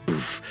cast.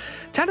 Poof.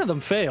 10 of them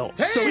fail.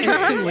 So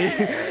instantly,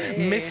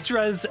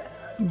 Mistra's,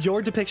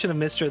 your depiction of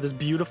Mystra, this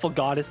beautiful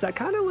goddess that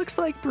kind of looks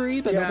like Bree,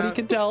 but Yeah. nobody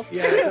can tell,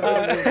 Yeah.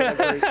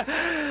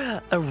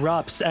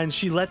 erupts, and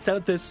she lets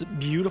out this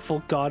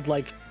beautiful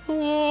godlike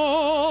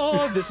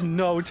this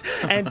note,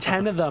 and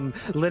 10 of them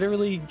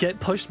literally get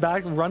pushed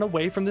back, run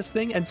away from this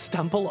thing, and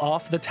stumble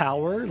off the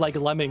tower like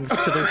lemmings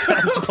to their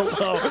deaths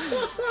below.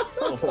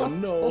 Oh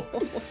no.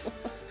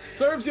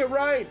 Serves you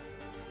right.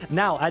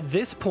 Now, at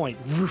this point,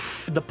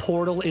 the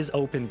portal is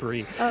open,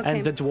 Bree, Okay.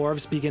 and the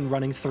dwarves begin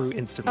running through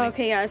instantly.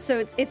 Okay, yeah,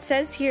 so it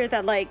says here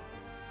that, like,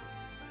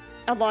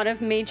 a lot of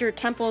major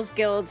temples,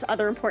 guilds,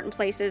 other important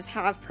places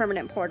have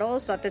permanent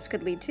portals that this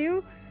could lead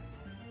to.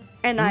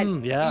 And that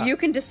yeah. you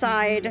can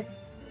decide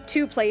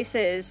 2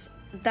 places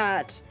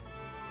that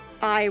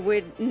I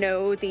would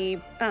know the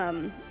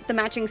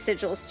matching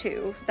sigils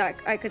to, that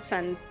I could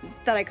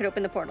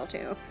open the portal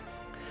to.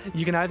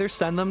 You can either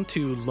send them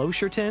to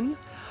Losherton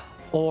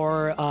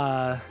or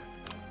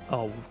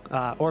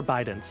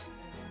Biden's.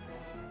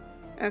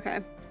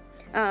 Okay.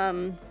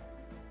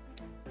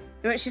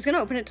 She's gonna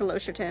open it to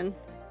Losherton.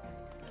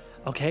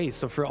 Okay,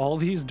 so for all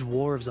these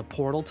dwarves, a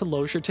portal to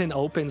Losherton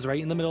opens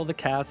right in the middle of the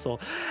castle.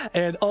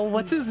 And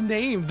what's his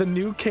name? The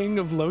new king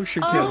of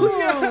Losherton. The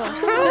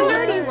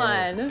nerdy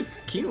one.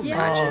 Can you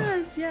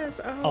imagine?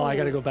 Yes. Oh, I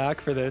gotta go back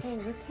for this.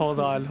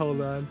 Hold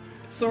on.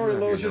 Sorry,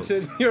 You have your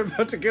Losherton, you're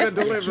about to get a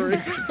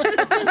delivery.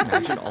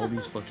 Imagine all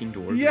these fucking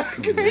dwarves. Yeah, just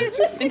coming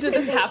in. Into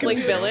this halfling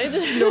village.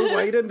 Snow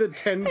White and the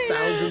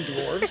 10,000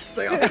 dwarfs.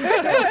 They all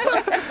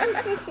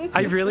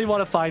I really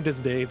want to find his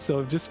name,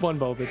 so just one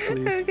moment,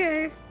 please.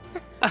 Okay.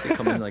 They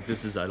come in like,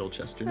 this is Idle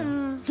Chester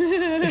now.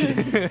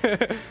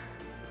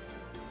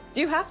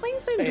 Do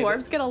halflings and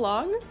dwarves get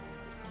along?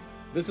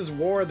 This is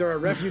war. There are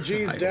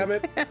refugees. Damn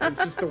it! It's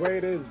just the way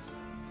it is.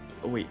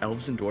 Oh wait,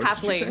 elves and dwarves?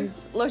 Did you say?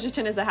 Halflings.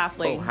 Losherton is a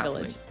halfling Oh, halfling.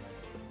 village.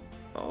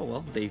 Oh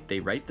well, they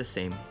write the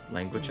same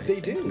language. I They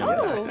think. do,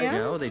 No, yeah.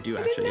 no, they do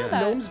didn't actually. know Yeah.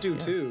 that. Gnomes do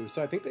too,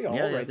 so I think they all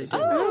Yeah, write they the do.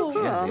 same. Oh,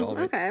 Cool. Yeah, they all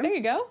write There Okay.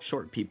 you go.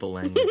 short people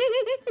language.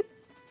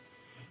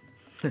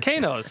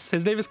 Kanos.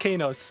 His name is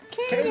Kanos.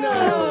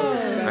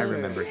 Kanos! I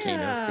remember Kanos.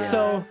 Yeah.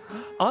 So,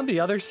 on the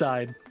other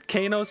side,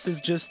 Kanos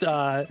is just,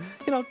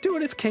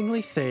 doing his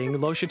kingly thing.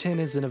 Losherton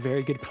is in a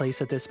very good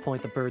place at this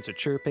point. The birds are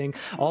chirping.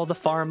 All the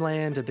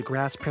farmland and the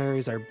grass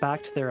prairies are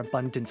back to their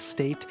abundant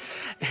state.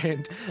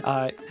 And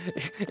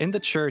in the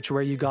church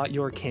where you got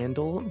your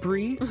candle,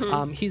 Bree,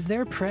 he's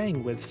there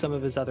praying with some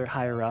of his other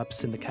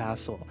higher-ups in the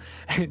castle.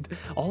 And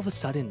all of a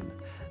sudden,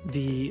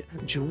 the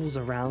jewels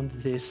around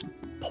this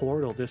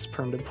portal, this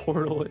permanent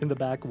portal in the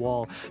back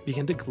wall,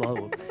 begin to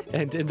glow.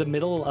 And in the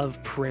middle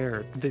of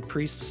prayer, the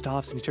priest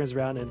stops and he turns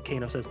around and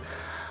Kano says,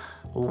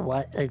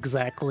 "What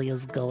exactly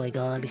is going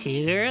on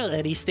here?"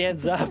 And he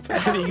stands up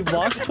and he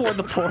walks toward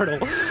the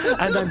portal.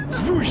 And then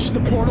whoosh, the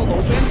portal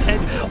opens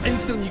and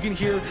instantly you can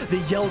hear the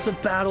yells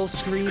of battle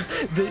scream.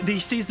 He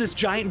sees this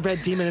giant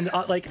red demon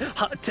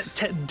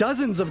and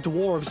dozens of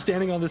dwarves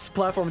standing on this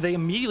platform. They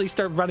immediately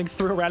start running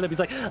through around him. He's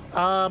like,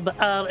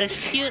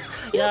 excuse,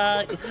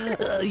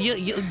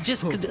 you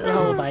just,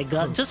 oh my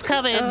god, just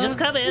come in.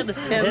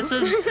 This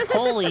is,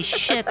 holy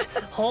shit,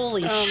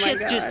 my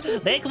God. just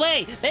make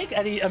way,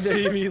 and he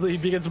immediately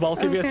begins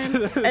welcoming it to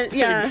the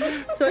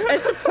Yeah. So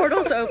as the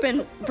portals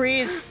open,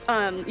 Bree's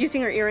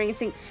using her earring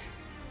saying,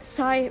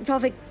 "Sai,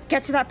 Velvet,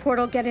 get to that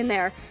portal, get in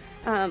there.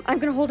 I'm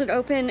gonna hold it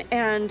open,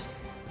 and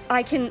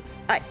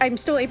I'm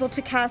still able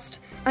to cast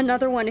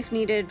another one if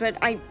needed, but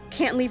I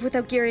can't leave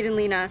without Gyuruid and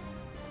Lena."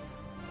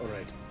 All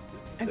right.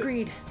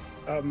 Agreed.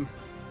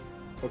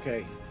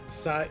 Okay.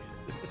 Sai,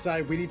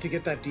 we need to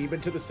get that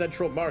demon to the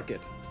central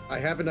market. I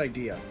have an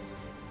idea.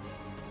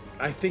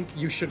 I think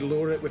you should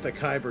lure it with a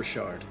Kyber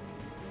shard.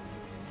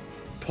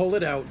 Pull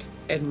it out,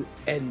 and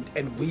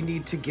we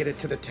need to get it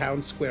to the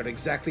town square,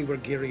 exactly where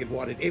Gyuruid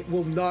wanted. It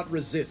will not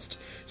resist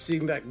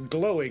seeing that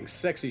glowing,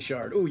 sexy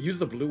shard. Ooh, use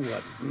the blue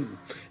one.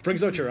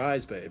 Brings out your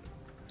eyes, babe.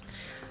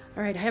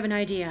 All right, I have an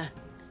idea.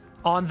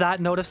 On that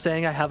note of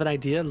saying I have an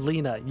idea,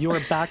 Lena, you are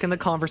back in the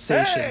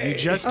conversation. You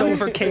just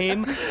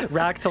overcame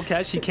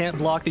Raktalkesh. He can't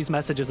block these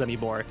messages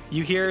anymore.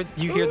 You hear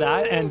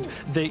that, and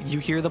you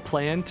hear the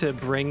plan to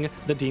bring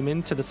the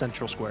demon to the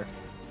central square.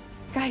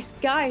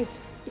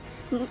 Guys.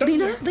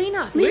 Lena,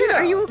 Lena,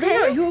 are you okay?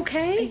 Lena, are you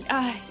okay?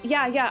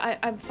 Yeah,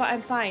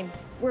 I'm fine.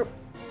 We're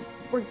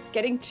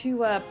getting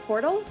to a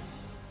portal?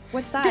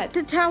 What's that?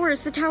 The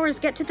towers,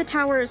 get to the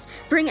towers.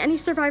 Bring any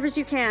survivors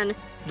you can.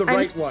 The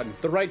right one.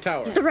 The right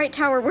tower. The right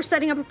tower. We're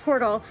setting up a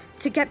portal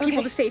to get people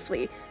Okay. to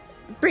safely.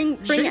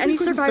 Bring Shame any we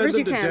couldn't survivors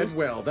you send them to can.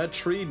 Deadwell. That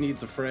tree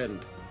needs a friend.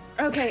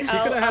 Okay, He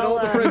could have had all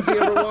the friends he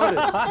ever wanted.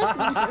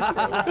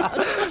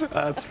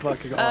 That's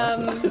fucking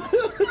awesome.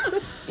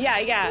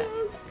 Yeah.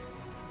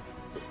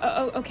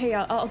 Okay,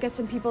 I'll get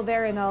some people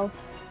there and I'll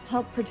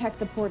help protect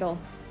the portal.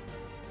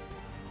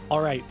 All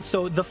right,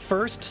 so the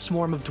first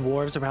swarm of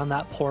dwarves around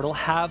that portal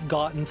have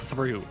gotten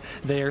through.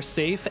 They are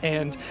safe,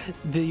 and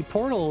the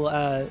portal,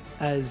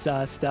 as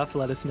Steph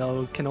let us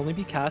know, can only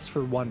be cast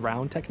for one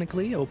round,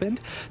 technically,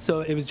 opened. So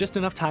it was just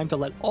enough time to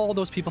let all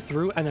those people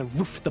through, and then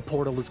woof, the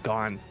portal is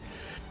gone.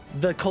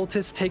 The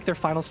cultists take their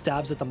final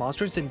stabs at the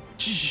monsters, and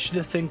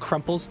the thing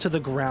crumples to the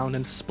ground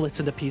and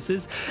splits into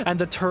pieces. And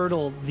the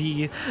turtle,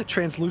 the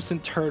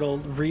translucent turtle,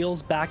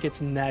 reels back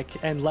its neck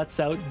and lets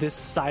out this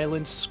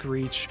silent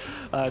screech,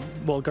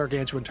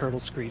 gargantuan turtle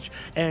screech,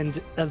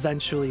 and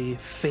eventually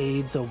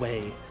fades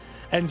away.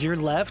 And you're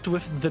left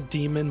with the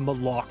demon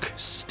Malok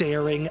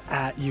staring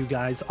at you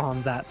guys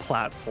on that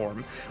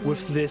platform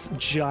with this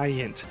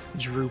giant,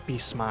 droopy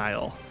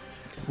smile.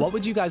 What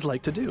would you guys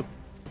like to do?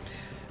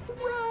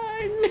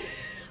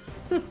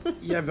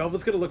 Yeah,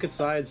 Velvet's gonna look at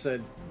Sai and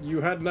said,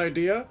 "You had an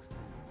idea?"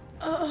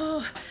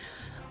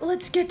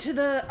 Let's get to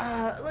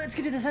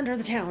the center of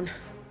the town.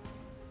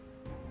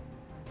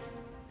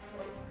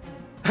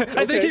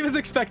 I think he was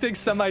expecting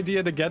some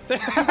idea to get there.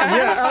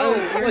 Yeah, I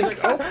was like,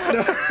 oh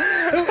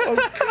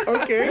no.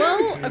 Okay.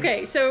 Well,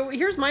 okay, so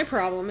here's my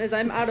problem: is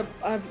I'm out of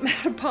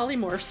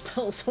polymorph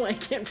spells, so I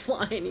can't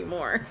fly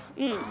anymore.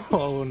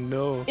 Oh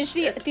no. Is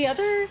the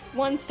other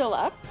one still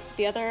up?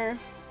 The other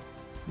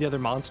The other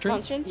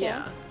monstrance? monstrance?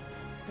 Yeah.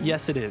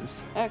 Yes, it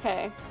is.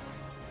 Okay.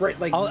 Right,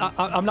 like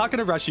I'm not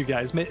gonna rush you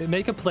guys.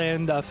 Make a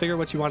plan, figure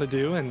what you want to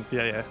do, and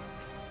yeah.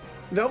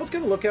 Velvet's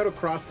gonna look out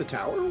across the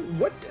tower.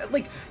 What,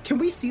 like, can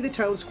we see the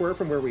town square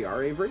from where we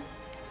are, Avery?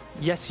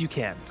 Yes, you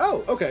can.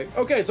 Oh, okay.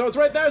 Okay, so it's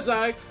right there,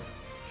 Sai.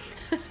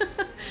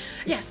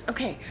 Yes.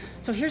 Okay.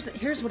 So here's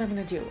what I'm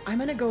gonna do. I'm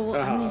gonna go.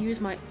 I'm gonna use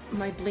my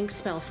blink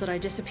spell so that I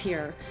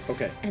disappear.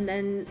 Okay. And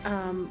then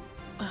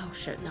oh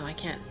shit! No, I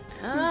can't.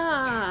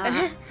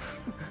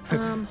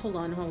 Hold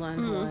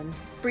on.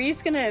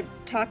 Bree's gonna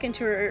talk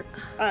into her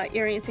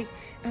earring and say,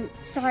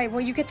 Sai,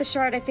 while you get the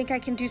shard, I think I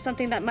can do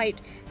something that might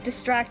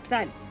distract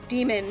that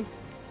demon.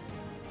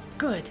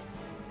 Good.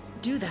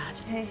 Do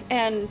that. Okay.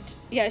 And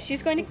yeah,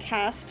 she's going to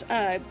cast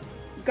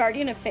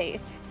Guardian of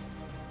Faith.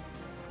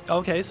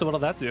 Okay, so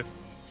what'll that do?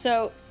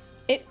 So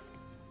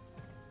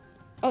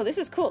oh, this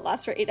is cool. It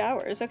lasts for 8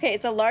 hours. Okay,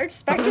 it's a large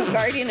spectral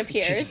guardian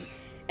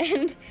appears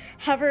and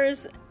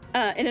hovers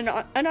in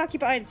an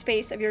unoccupied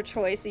space of your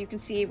choice that you can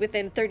see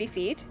within 30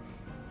 feet.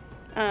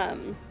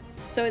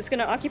 So it's going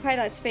to occupy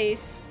that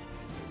space,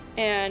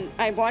 and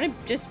I want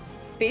to just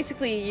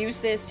basically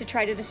use this to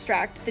try to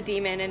distract the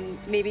demon and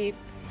maybe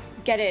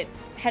get it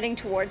heading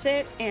towards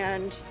it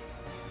and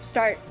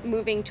start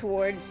moving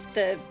towards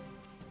the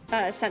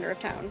center of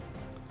town.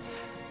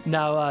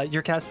 Now,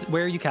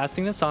 where are you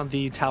casting this? On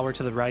the tower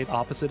to the right,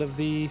 opposite of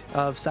the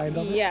sign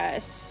building?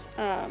 Yes.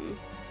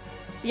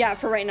 Yeah,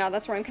 for right now,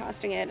 that's where I'm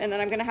casting it, and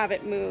then I'm gonna have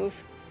it move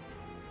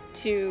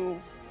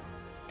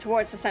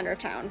towards the center of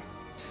town.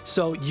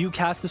 So you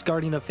cast this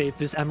Guardian of Faith,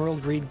 this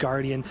emerald green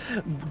guardian,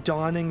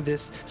 donning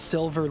this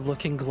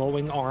silver-looking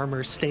glowing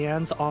armor,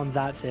 stands on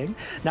that thing.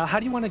 Now, how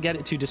do you want to get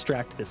it to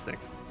distract this thing?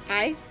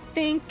 I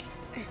think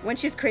when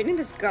she's creating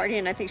this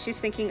guardian, I think she's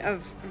thinking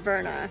of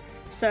Verna.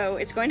 So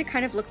it's going to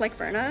kind of look like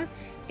Verna,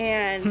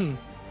 and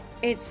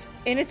it's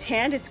in its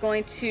hand. It's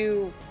going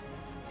to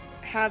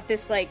have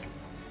this like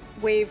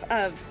wave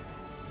of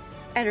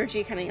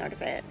energy coming out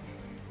of it,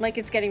 like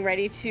it's getting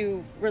ready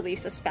to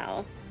release a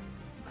spell.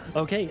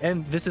 Okay,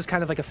 and this is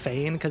kind of like a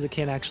feign because it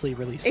can't actually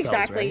release spells,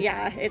 Exactly, right?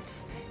 yeah.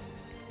 It's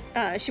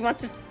she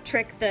wants to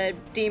trick the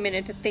demon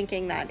into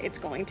thinking that it's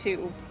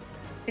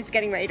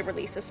getting ready to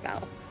release a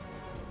spell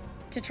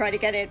to try to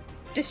get it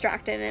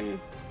distracted and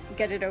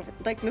get it over,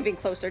 like moving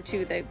closer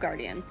to the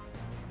guardian.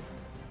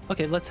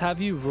 Okay, let's have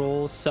you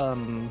roll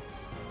some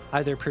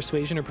either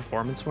persuasion or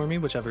performance for me,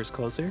 whichever is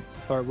closer,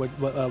 or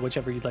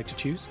whichever you'd like to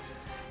choose.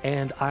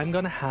 And I'm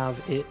gonna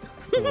have it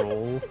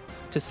roll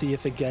to see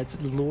if it gets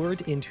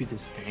lured into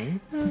this thing.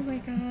 Oh my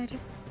god.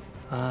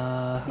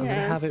 I'm gonna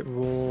have it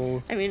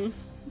roll. I mean,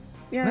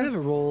 yeah. I'm gonna have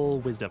it roll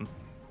wisdom.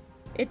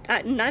 It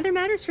neither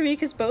matters for me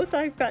because both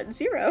I've got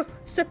 0.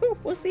 So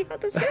we'll see how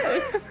this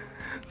goes.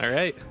 All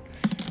right.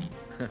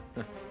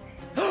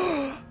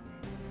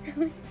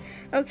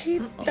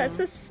 Okay, that's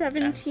a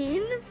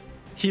 17.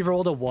 He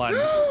rolled a 1.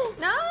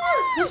 No!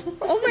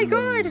 Oh my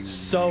god!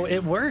 So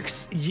it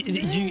works.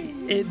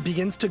 It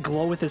begins to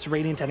glow with this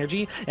radiant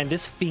energy, and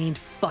this fiend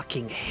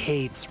fucking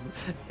hates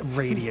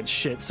radiant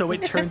shit. So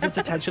it turns its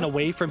attention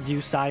away from you,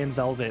 Sai, and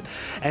Velvet,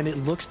 and it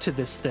looks to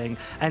this thing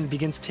and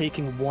begins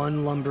taking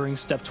one lumbering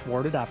step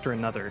toward it after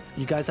another.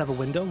 You guys have a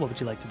window? What would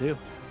you like to do?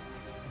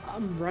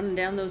 I'm running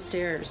down those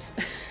stairs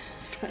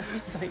as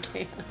fast as I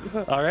can.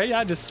 All right,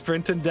 yeah, just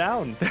sprinting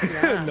down.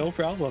 Yeah. No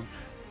problem.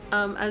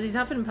 As he's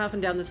huffing and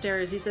puffing down the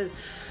stairs, he says,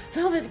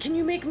 Velvet, can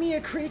you make me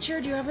a creature?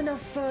 Do you have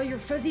enough your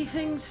fuzzy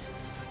things?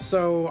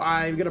 So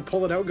I'm gonna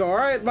pull it out and go, all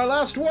right, my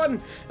last one.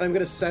 And I'm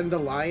gonna send the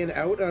lion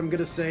out, and I'm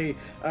gonna say,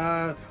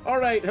 all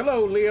right,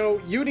 hello,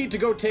 Leo. You need to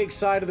go take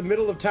side of the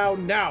middle of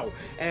town now.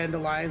 And the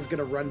lion's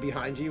gonna run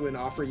behind you and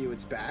offer you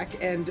its back.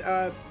 And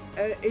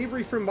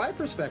Avery, from my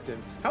perspective,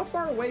 how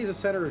far away is the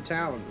center of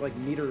town, like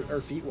meter or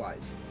feet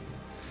wise?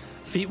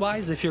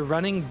 Feet-wise, if you're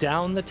running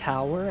down the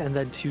tower and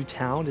then to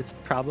town, it's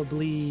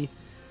probably...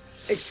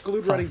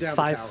 Exclude running down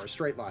the tower,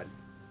 straight line.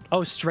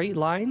 Oh, straight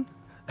line?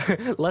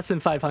 Less than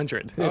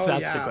 500, if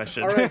that's the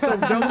question. All right, so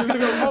Velvet's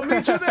going to go, I'll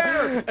meet you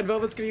there! And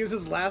Velvet's going to use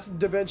his last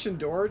dimension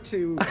door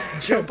to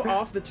jump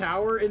off the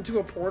tower into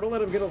a portal,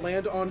 and I'm going to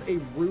land on a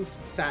roof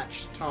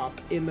thatched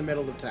top in the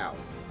middle of town.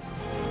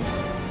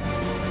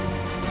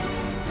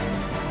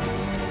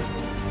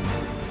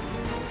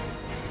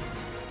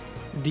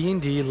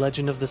 D&D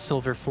Legend of the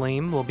Silver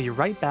Flame will be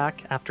right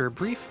back after a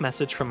brief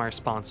message from our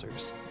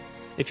sponsors.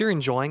 If you're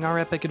enjoying our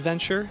epic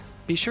adventure,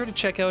 be sure to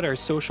check out our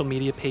social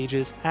media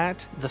pages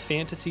at the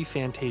Fantasy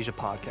Fantasia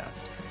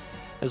Podcast.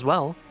 As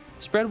well,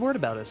 spread word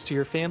about us to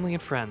your family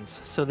and friends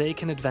so they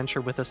can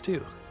adventure with us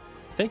too.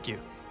 Thank you.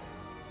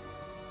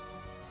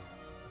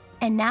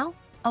 And now,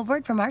 a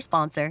word from our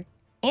sponsor,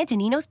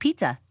 Antonino's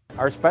Pizza.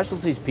 Our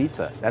specialty is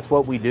pizza. That's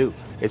what we do.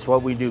 It's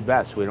what we do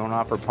best. We don't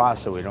offer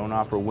pasta. We don't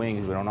offer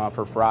wings. We don't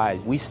offer fries.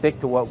 We stick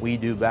to what we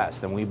do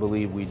best, and we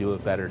believe we do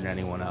it better than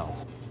anyone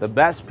else. The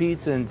best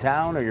pizza in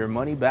town, or your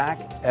money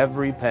back,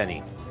 every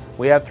penny.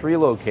 We have 3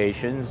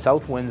 locations: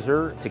 South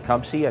Windsor,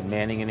 Tecumseh at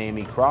Manning and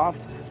Amy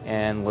Croft,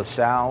 and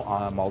LaSalle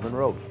on Malden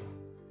Road.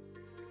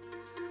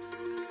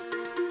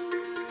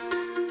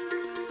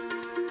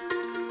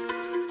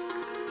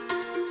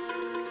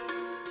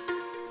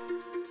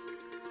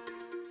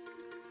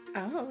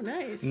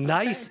 nice.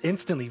 Nice, Okay.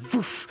 instantly.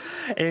 Woof.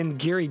 And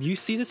Gyuruid, you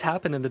see this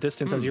happen in the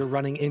distance as you're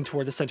running in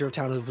toward the center of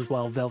town as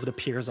well. Velvet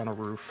appears on a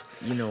roof.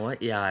 You know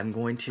what? Yeah, I'm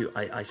going to.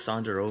 I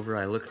saunter over.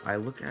 I look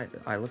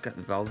at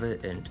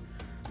Velvet, and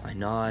I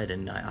nod,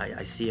 and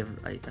I see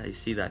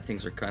that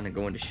things are kind of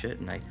going to shit,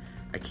 and I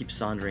keep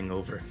sauntering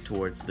over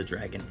towards the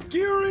dragon.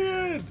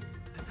 Gyuruid!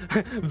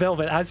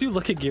 Velvet, as you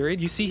look at Gyuruid,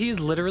 you see he is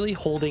literally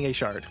holding a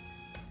shard.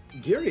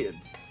 Gyuruid.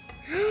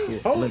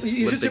 Oh,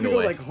 you just hear me go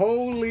away. like,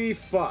 holy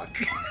fuck.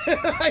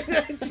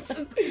 It's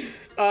just,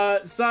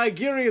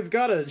 Gyuruid's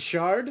got a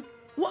shard.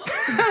 What?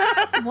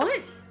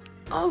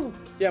 Oh.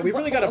 Yeah, we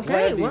really gotta Okay,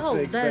 plan these well,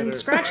 things then better.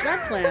 scratch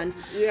that plan.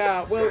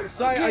 Yeah, well,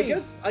 I Okay.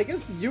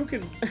 guess you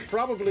could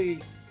probably...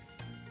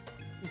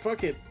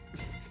 Fuck it.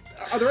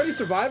 Are there any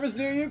survivors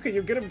near you? Can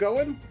you get them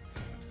going?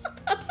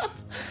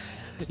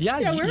 Yeah,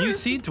 Yeah, you we're-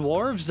 see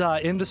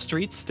dwarves in the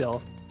streets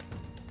still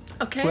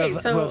Okay, who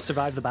have so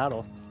survived the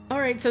battle. all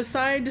right, so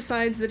Sai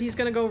decides that he's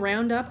gonna go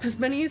round up as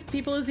many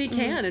people as he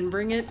can and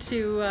bring it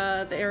to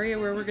the area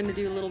where we're gonna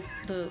do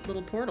the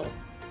little portal.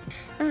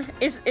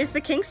 Is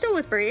the king still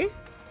with Bree?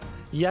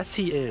 Yes,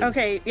 he is.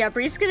 Okay, yeah,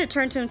 Bree's gonna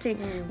turn to him and say,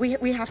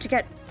 we have to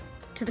get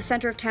to the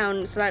center of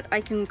town so that I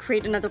can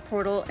create another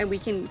portal and we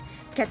can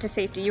get to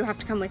safety. You have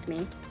to come with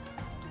me.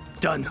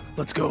 Done.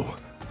 Let's go.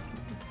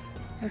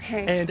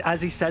 Okay. And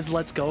as he says,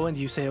 let's go, and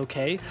you say,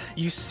 okay,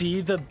 you see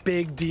the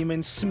big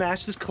demon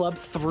smash his club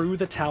through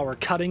the tower,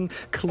 cutting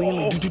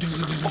cleanly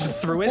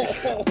through it,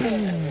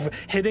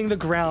 hitting the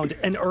ground.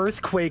 An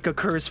earthquake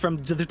occurs from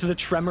the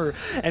tremor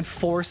and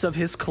force of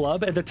his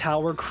club, and the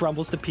tower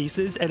crumbles to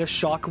pieces, and a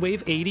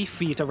shockwave 80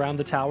 feet around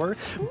the tower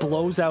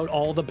blows out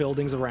all the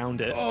buildings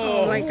around it.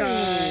 Oh my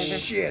god.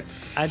 Shit.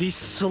 And he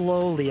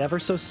slowly, ever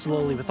so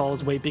slowly, with all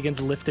his weight, begins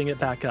lifting it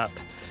back up.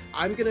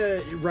 I'm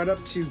gonna run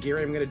up to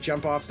Gyuruid. I'm gonna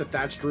jump off the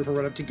thatched roof and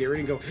run up to Gyuruid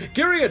and go,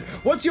 Gyuruid,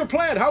 what's your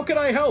plan? How can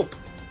I help?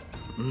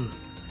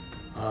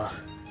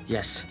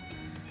 Yes,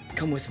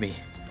 come with me.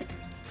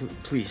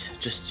 Please,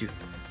 just you.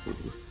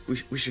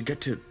 We should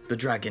get to the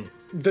dragon.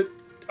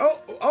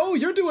 Oh,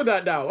 you're doing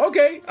that now.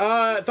 Okay.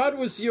 Thought it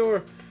was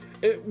your.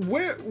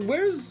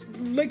 Where's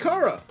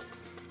Lekara?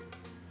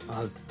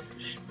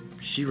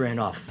 She ran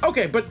off.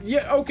 Okay, but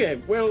yeah. Okay.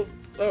 Well.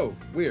 Oh,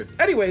 weird.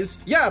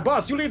 Anyways, yeah,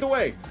 boss, you lead the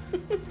way.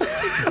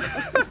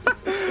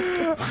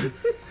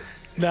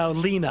 Now,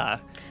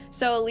 Lena.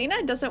 So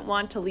Lena doesn't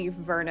want to leave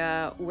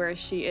Verna where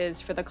she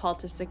is for the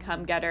cultists to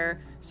come get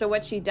her. So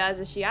what she does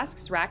is she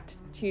asks Rakt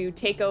to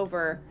take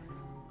over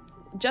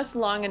just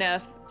long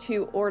enough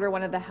to order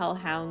one of the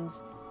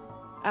hellhounds.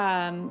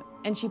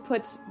 And she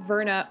puts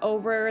Verna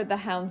over the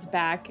hound's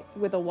back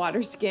with a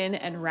water skin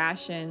and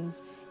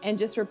rations and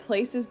just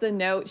replaces the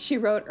note she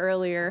wrote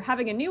earlier,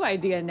 having a new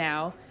idea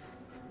now,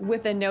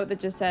 with a note that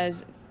just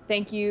says,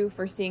 "Thank you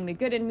for seeing the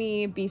good in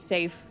me. Be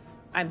safe.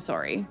 I'm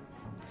sorry."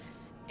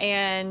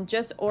 And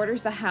just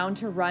orders the hound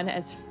to run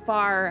as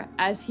far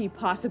as he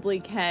possibly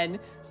can.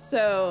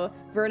 So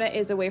Verna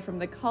is away from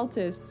the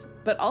cultists,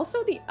 but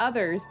also the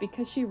others,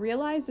 because she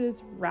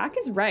realizes Rak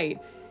is right.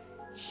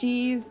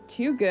 She's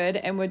too good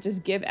and would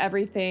just give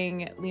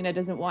everything Lena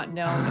doesn't want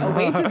known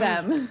away to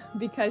them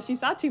because she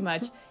saw too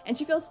much. And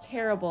she feels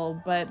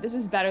terrible, but this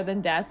is better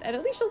than death, and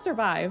at least she'll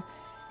survive.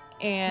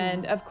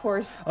 And of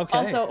course,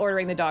 also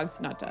ordering the dogs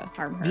not to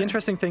harm her. The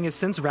interesting thing is,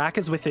 since Rak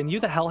is within you,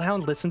 the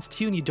Hellhound listens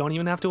to you, and you don't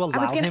even have to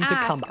allow him to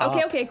come up.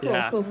 Okay, cool,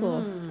 Yeah.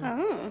 cool.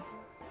 Oh.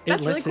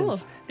 That's It really cool.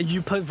 listens.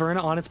 You put Verna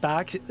on its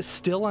back,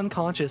 still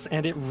unconscious,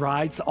 and it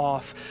rides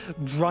off,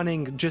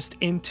 running just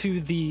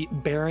into the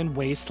barren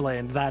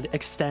wasteland that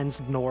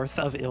extends north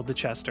of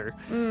Ildechester.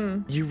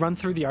 You run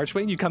through the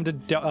archway, and you come to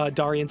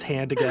Darian's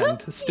hand again,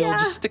 still Yeah.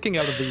 just sticking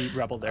out of the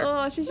rebel there.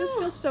 Oh, she just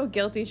feels so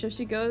guilty. So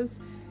she goes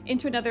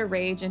into another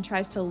rage and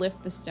tries to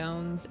lift the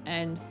stones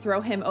and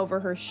throw him over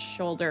her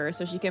shoulder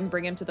so she can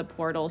bring him to the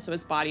portal so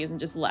his body isn't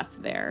just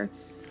left there.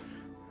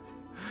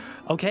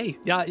 Okay,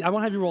 yeah, I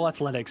want to have you roll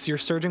athletics. You're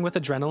surging with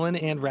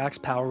adrenaline and Rak's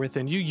power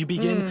within you. You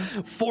begin,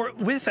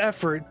 with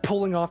effort,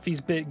 pulling off these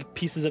big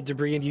pieces of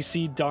debris, and you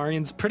see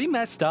Darian's pretty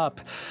messed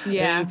up.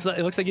 Yeah.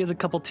 It looks like he has a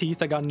couple teeth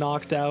that got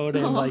knocked out,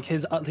 and like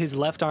his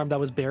left arm that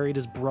was buried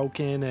is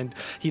broken, and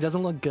he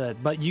doesn't look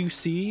good. But you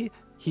see,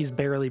 he's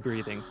barely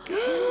breathing.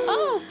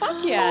 Oh,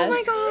 fuck yes.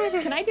 Oh my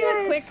god. Can I do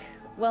a quick...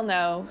 Well,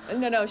 no.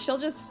 She'll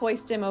just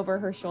hoist him over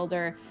her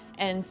shoulder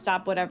and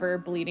stop whatever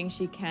bleeding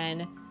she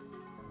can.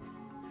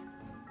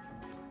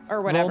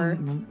 Or whatever.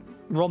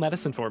 Roll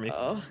medicine for me.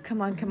 Oh,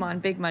 come on.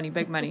 Big money.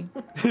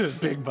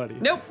 Big buddy.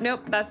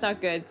 Nope, that's not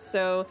good.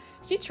 So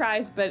she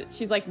tries, but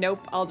she's like,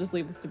 nope, I'll just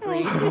leave this to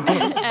Bree.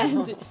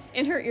 And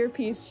in her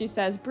earpiece, she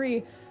says,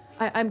 Bree,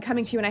 I'm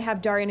coming to you and I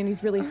have Darian and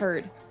he's really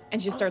hurt.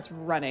 And she starts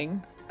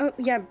running. Oh,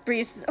 yeah,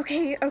 Breeze.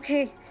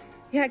 Okay.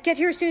 Yeah, get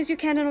here as soon as you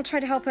can and I'll try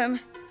to help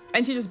him.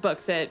 And she just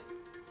books it.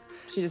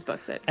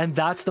 And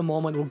that's the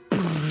moment where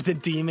the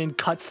demon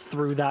cuts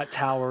through that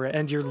tower,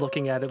 and you're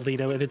looking at it,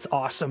 Lena, and its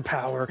awesome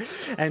power.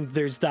 And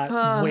there's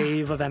that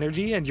wave of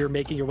energy, and you're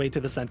making your way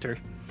to the center.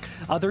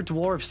 Other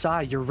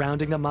dwarves, you're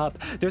rounding them up.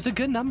 There's a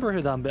good number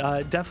of them,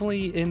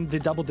 definitely in the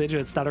double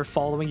digits, that are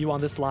following you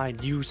on this line.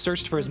 You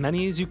searched for as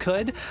many as you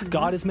could,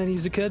 got as many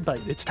as you could, but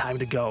it's time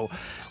to go. Okay.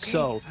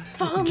 So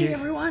follow me,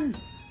 everyone.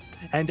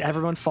 And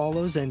everyone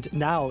follows, and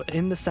now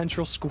in the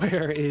central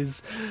square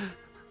is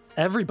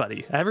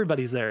everybody.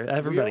 Everybody's there.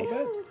 Everybody.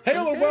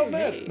 Hail or well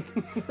met.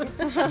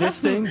 This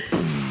thing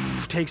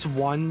takes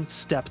one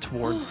step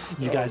toward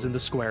you guys in the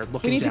square,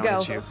 looking down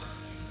at you.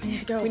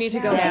 We need to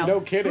go now.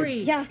 No kidding.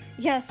 Bree. Yeah,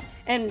 yes.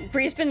 And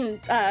Bree's been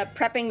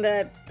prepping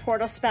the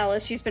portal spell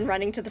as she's been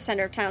running to the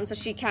center of town, so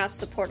she casts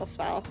the portal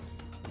spell.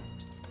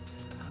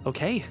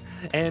 Okay,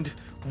 and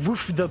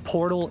woof, the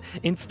portal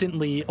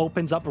instantly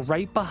opens up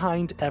right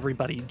behind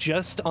everybody,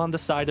 just on the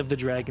side of the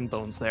dragon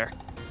bones there.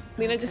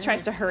 Lena just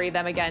tries to hurry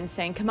them again,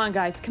 saying, come on,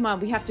 guys, come on,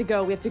 we have to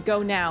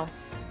go now.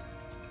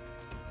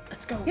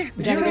 Let's go. Yeah.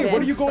 Gyuruid,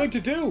 what are you going to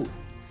do?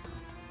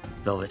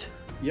 Velvet,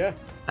 Yeah.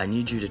 I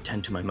need you to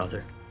tend to my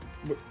mother.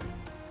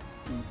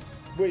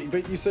 Wait,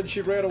 but you said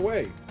she ran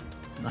away.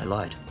 I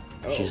lied.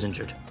 She's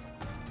injured.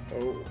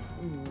 Oh,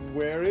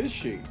 where is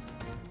she?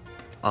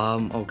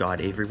 Oh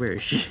god, Avery, where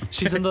is she?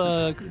 She's in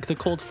the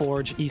Cold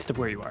Forge east of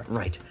where you are.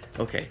 Right.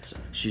 Okay, so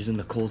she's in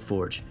the Cold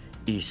Forge,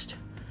 east.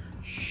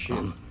 Shit.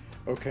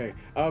 Okay.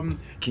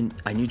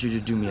 I need you to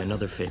do me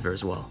another favor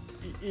as well.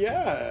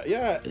 Yeah.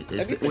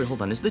 Wait,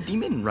 hold on. Is the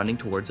demon running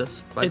towards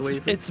us, by the way?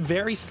 Avery? It's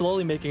very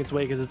slowly making its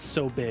way because it's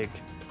so big.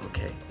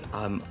 Okay.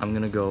 I'm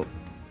gonna go.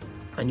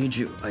 I need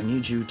you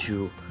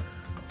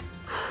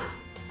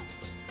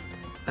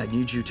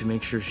to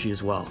make sure she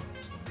is well.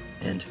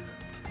 And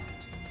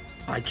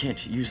I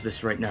can't use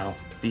this right now.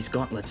 These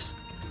gauntlets,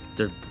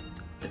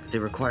 they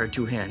require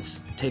 2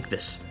 hands. Take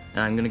this,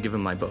 and I'm gonna give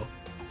him my bow.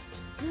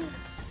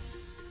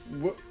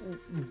 What?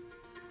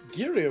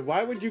 Gyuruid,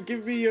 why would you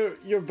give me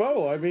your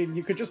bow? I mean,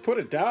 you could just put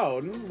it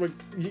down.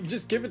 You can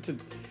just give it to...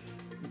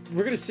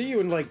 We're gonna see you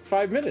in like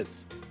 5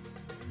 minutes.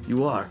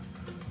 You are,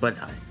 but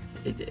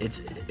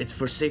it's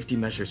for safety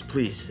measures,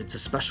 please. It's a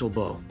special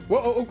bow.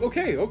 Well,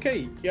 okay.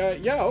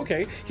 Yeah,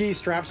 okay. He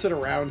straps it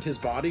around his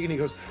body and he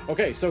goes,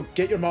 okay, so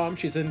get your mom.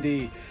 She's in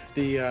the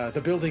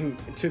building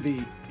to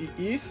the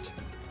east.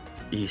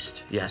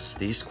 East, yes,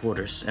 the east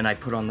quarters. And I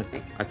put on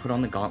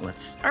the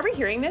gauntlets. Are we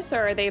hearing this,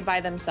 or are they by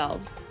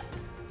themselves?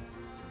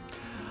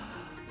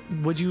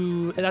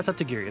 That's up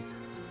to Gyuruid.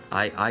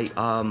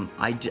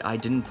 I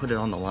didn't put it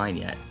on the line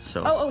yet,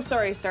 so. Oh,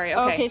 sorry. Okay.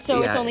 Okay,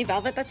 so it's Yeah. only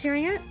Velvet that's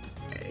hearing it?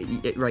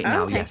 Right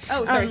now, okay. yes.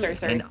 Oh, sorry.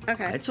 And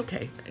Okay. It's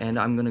okay. And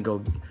I'm gonna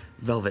go,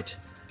 Velvet.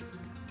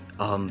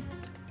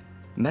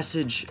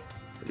 Message.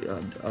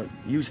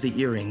 Use the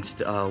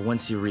earrings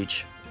once you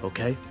reach.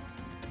 Okay.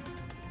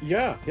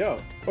 Yeah.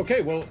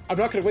 Okay, well, I'm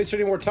not gonna waste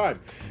any more time.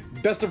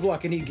 Best of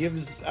luck. And he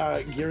gives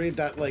Gyuruid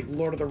that like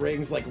Lord of the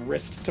Rings like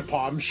wrist to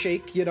palm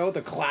shake,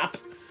 the clap.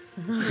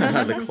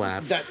 The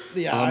clap.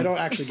 I don't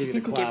actually give you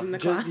the clap. Give him the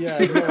clap.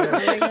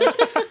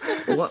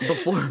 Well,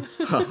 before,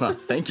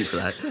 thank you for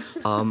that.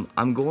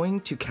 I'm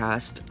going to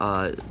cast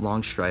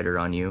Longstrider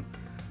on you,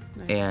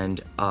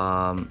 and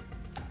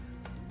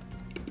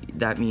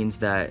that means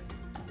that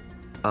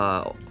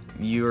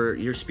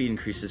your speed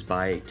increases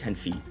by 10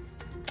 feet.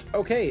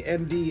 Okay,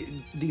 and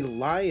the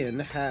lion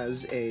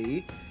has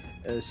a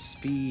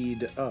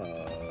speed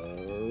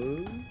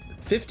of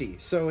 50,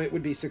 so it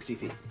would be 60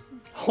 feet.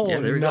 Oh,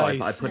 Yeah, there we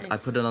nice. go. I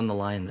put it on the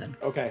lion then.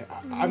 Okay,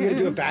 I'm gonna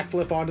do a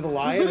backflip onto the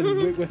lion,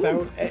 and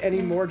without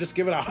any more, just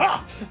give it a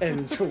ha,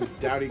 and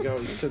down he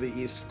goes to the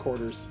east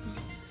quarters.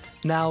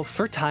 Now,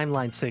 for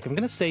timeline's sake, I'm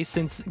going to say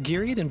since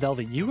Gyuruid and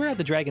Velvet, you were at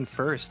the Dragon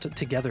first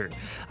together,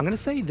 I'm going to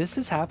say this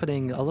is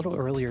happening a little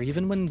earlier.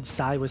 Even when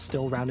Sai was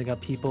still rounding up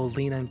people,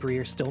 Lena and Bree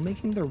are still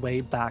making their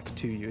way back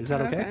to you. Is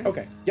that okay?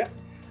 Okay, yeah,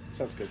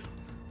 sounds good.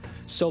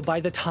 So by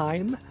the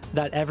time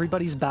that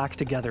everybody's back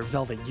together,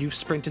 Velvet, you've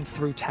sprinted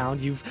through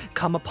town, you've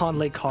come upon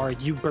Lekara,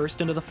 you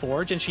burst into the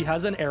forge, and she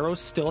has an arrow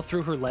still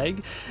through her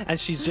leg, and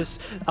she's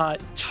just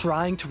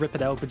trying to rip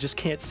it out, but just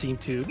can't seem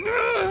to.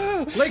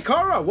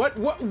 Lekara,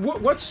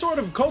 what sort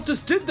of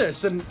cultist did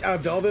this? And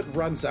Velvet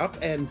runs up,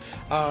 and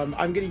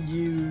I'm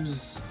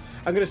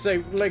gonna say,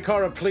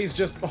 Lekara, please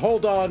just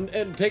hold on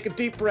and take a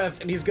deep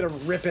breath, and he's gonna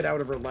rip it out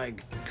of her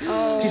leg.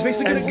 Oh. He's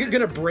basically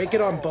gonna break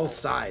it on both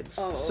sides,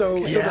 so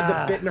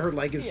that the bit in her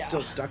leg is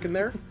still stuck in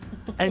there.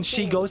 And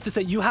she goes to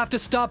say, "You have to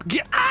stop!"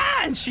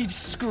 And she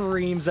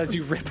screams as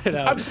you rip it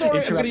out. I'm sorry,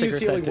 I'm gonna interrupting use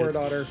her healing sentence.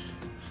 word on her.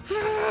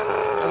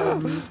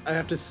 I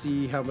have to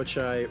see how much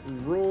I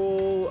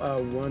roll.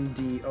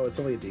 1d. Oh, it's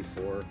only a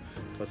d4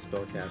 plus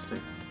spellcasting,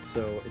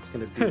 so it's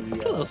gonna be.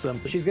 It's a little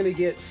something. She's gonna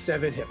get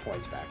 7 hit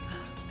points back.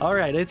 All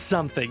right, it's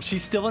something.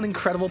 She's still in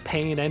incredible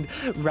pain, and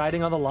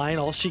riding on the line,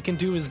 all she can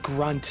do is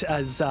grunt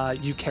as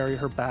you carry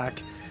her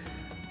back.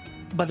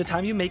 By the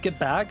time you make it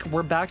back,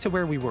 we're back to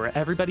where we were.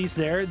 Everybody's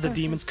there. The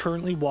demon's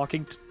currently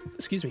walking.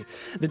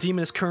 The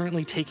demon is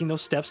currently taking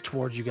those steps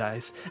towards you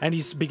guys, and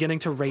he's beginning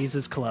to raise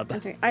his club.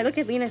 Okay. I look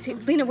at Lena and say,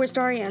 Lena, where's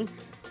Darian?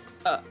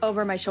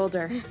 Over my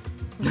shoulder.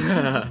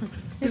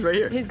 He's right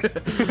here.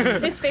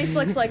 His face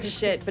looks like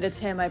shit, but it's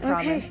him, I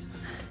promise. Okay.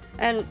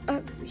 And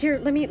here,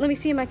 let me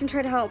see him. I can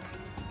try to help.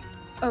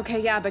 Okay,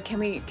 yeah, but can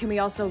we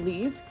also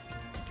leave?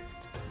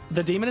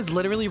 The demon is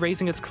literally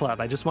raising its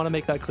club. I just want to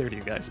make that clear to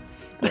you guys.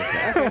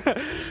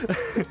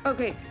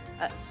 Okay,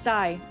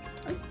 Sai,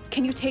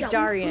 can you take Yeah,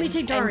 Darian, let me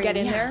take Darian, and get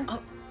in yeah. there?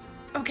 Oh,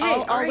 okay,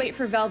 I'll all right. wait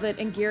for Velvet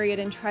and Gyuruid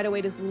and try to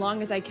wait as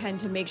long as I can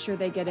to make sure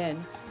they get in.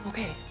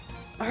 Okay,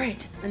 all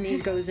right. And he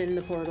goes in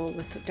the portal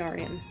with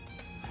Darian.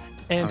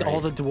 And all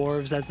Alright. the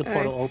dwarves, as the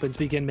portal opens,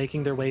 begin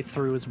making their way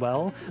through as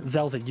well.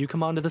 Velvet, you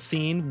come onto the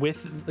scene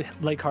with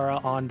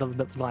Lekara on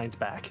the lion's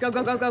back. Go,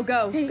 go, go, go,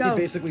 go, He go.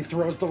 basically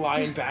throws the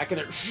lion back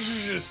and it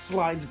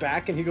slides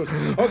back and he goes,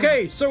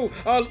 okay, so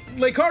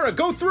Lekara,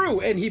 go through.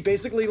 And he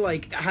basically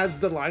like has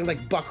the lion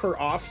like buck her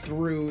off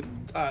through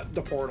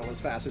the portal as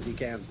fast as he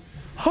can.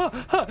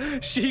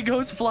 She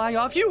goes flying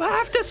off. You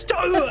have to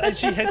stop! And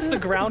she hits the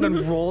ground and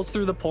rolls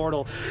through the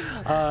portal.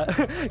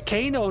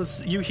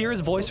 Kanos, you hear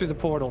his voice through the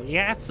portal.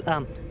 Yes,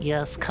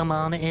 yes, come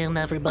on in,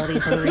 everybody,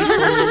 hurry,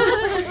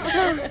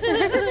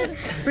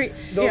 please.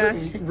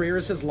 Velvet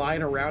rears his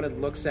lion around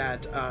and looks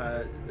at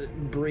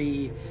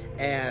Bree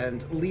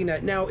and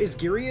Lena. Now, is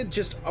Gyuruid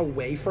just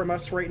away from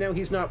us right now?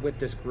 He's not with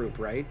this group,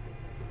 right?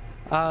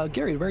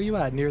 Gyuruid, where are you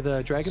at? Near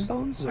the dragon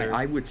bones? Or?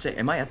 I would say,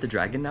 am I at the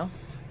dragon now?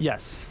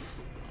 Yes.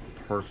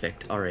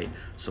 Perfect. All right.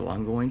 So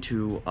I'm going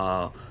to,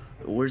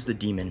 where's the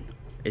demon?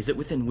 Is it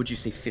within, would you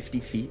say 50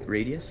 feet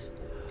radius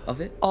of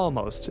it?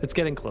 Almost. It's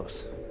getting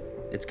close.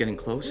 It's getting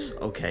close?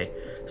 Okay.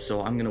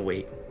 So I'm going to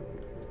wait.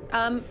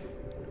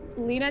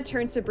 Lena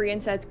turns to Bree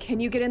and says, can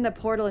you get in the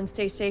portal and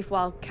stay safe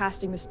while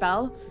casting the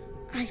spell?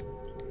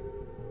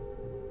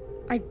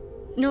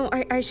 No,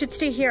 I should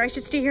stay here. I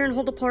should stay here and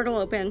hold the portal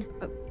open.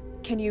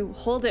 Can you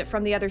hold it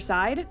from the other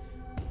side?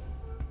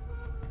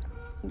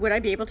 Would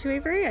I be able to,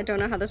 Avery? I don't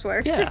know how this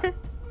works. Yeah.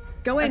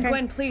 Go in, Okay.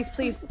 Gwen, please,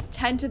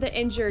 tend to the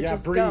injured,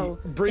 just go.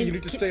 Bree, you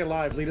need to stay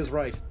alive. Lena's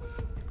right.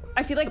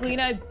 I feel like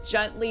Lena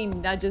gently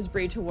nudges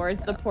Bree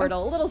towards the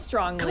portal a little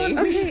strongly.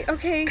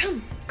 Okay.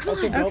 Come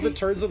Also, on. Velvet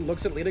turns and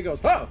looks at Lena and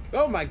goes,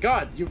 oh my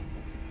god, you...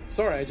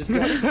 Sorry, I just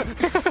got...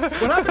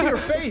 What happened to your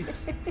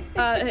face?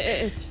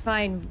 It's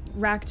fine.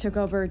 Rack took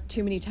over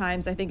too many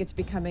times. I think it's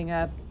becoming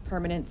a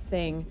permanent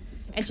thing.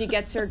 And she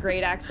gets her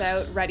great axe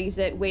out, readies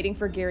it, waiting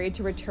for Gyuruid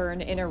to return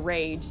in a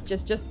rage.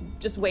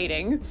 Just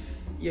waiting.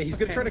 Yeah, he's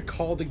gonna try to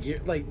call to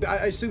Gyuruid. Like,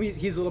 I assume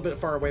he's a little bit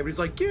far away, but he's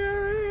like,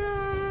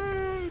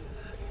 Gyuruid!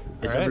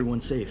 Is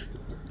everyone safe?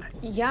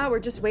 Yeah, we're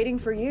just waiting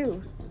for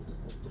you.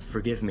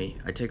 Forgive me.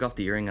 I take off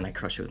the earring and I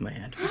crush it with my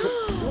hand.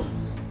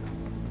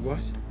 What?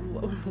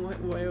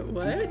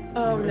 What?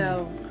 Oh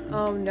no.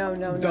 Oh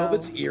no.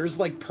 Velvet's ears,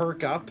 like,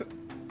 perk up.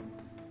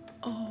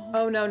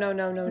 Oh no.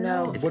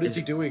 What is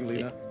he doing,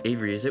 Lena?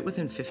 Avery, is it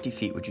within 50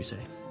 feet, would you say?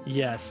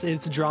 Yes,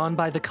 it's drawn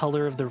by the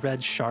color of the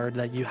red shard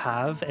that you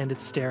have, and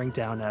it's staring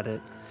down at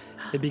it.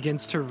 It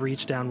begins to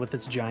reach down with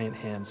its giant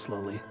hand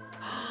slowly.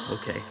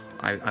 Okay.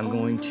 I'm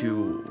going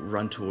to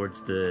run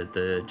towards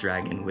the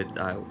dragon with,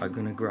 I'm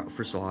going to grab,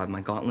 first of all, I have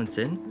my gauntlets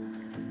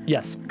in.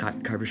 Yes.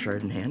 Kyber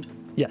shard in hand.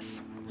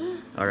 Yes.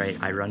 All right,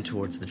 I run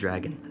towards the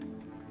dragon.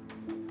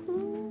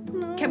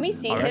 Can we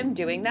see him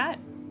doing that?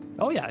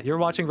 Oh yeah, you're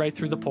watching right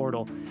through the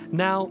portal.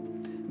 Now,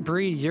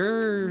 Bree,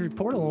 your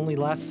portal only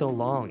lasts so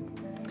long.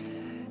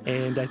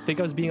 And I think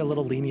I was being a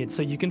little lenient,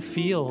 so you can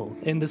feel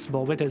in this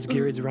moment as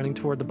Gyuruid's running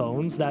toward the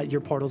bones that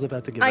your portal's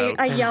about to give out.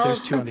 I and yell,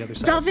 there's two on the other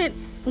side. Velvet,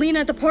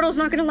 Lena, the portal's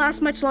not gonna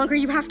last much longer.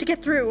 You have to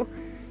get through.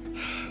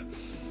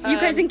 You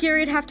guys and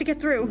Gyuruid have to get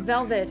through.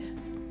 Velvet,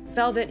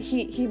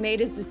 he made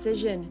his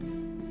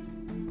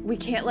decision. We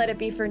can't let it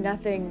be for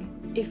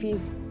nothing if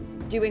he's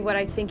doing what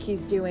I think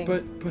he's doing.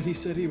 But he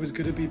said he was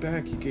gonna be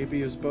back. He gave me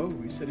his bow.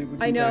 He said he would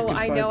be I know.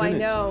 back in 5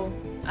 minutes.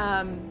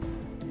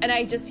 And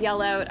I just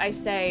yell out,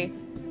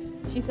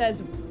 she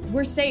says,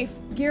 we're safe,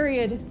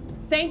 Gyuruid.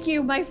 Thank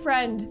you, my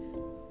friend.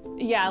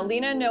 Yeah,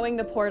 Lena, knowing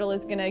the portal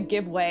is gonna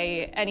give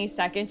way any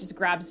second, just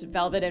grabs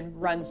Velvet and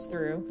runs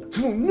through.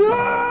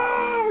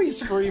 No! He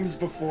screams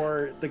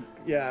before he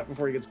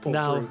gets pulled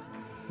Now, through.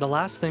 the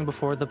last thing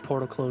before the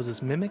portal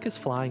closes, Mimic is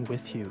flying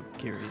with you,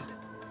 Gyuruid.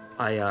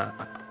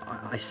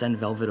 I send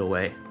Velvet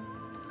away,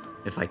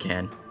 if I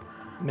can.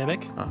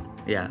 Mimic?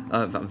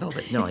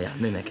 Velvet. No, yeah,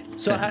 Mimic.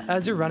 So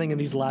as you're running in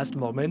these last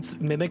moments,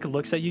 Mimic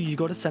looks at you, you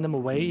go to send him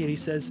away, and he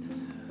says,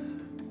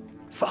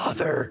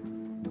 Father.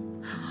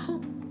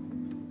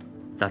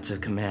 That's a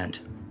command.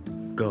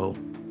 Go.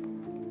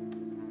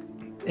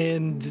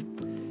 And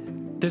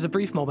there's a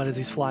brief moment as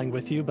he's flying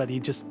with you, but he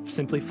just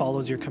simply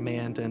follows your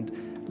command.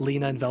 And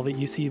Lena and Velvet,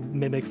 you see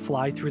Mimic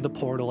fly through the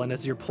portal, and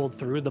as you're pulled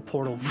through, the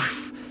portal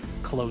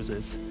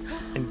closes.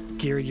 And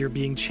Gyuruid, you're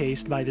being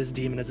chased by this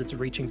demon as it's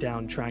reaching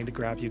down, trying to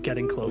grab you,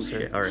 getting closer.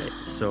 Okay, all right.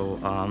 So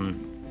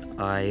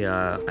I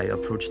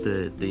approach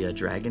the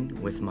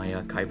dragon with my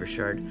Kyber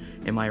shard.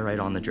 Am I right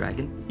on the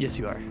dragon? Yes,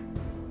 you are.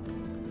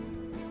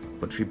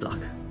 What tree block?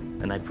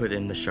 And I put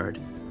in the shard.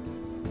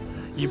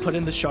 You put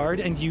in the shard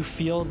and you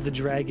feel the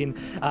dragon.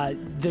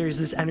 There's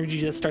this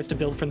energy that starts to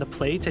build from the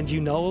plate, and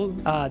you know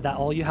that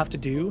all you have to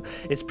do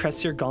is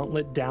press your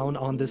gauntlet down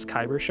on this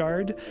Kyber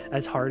shard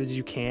as hard as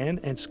you can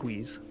and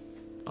squeeze.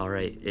 All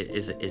right.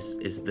 Is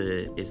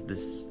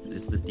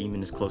the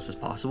demon as close as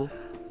possible?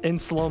 In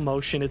slow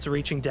motion, it's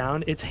reaching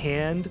down. Its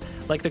hand,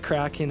 like the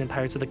Kraken in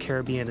Pirates of the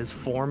Caribbean, is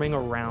forming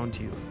around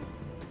you.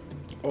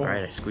 All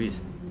right, I squeeze.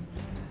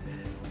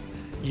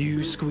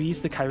 You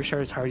squeeze the kyber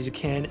shard as hard as you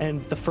can,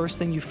 and the first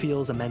thing you feel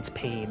is immense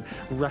pain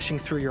rushing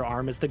through your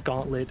arm as the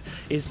gauntlet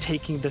is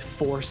taking the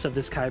force of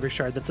this kyber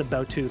shard that's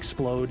about to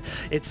explode.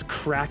 It's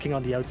cracking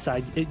on the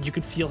outside. You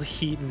can feel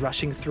heat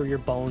rushing through your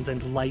bones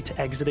and light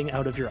exiting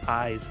out of your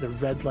eyes, the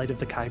red light of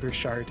the kyber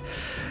shard.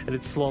 And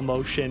it's slow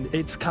motion.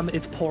 It's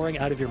pouring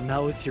out of your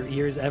mouth, your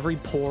ears, every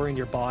pore in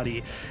your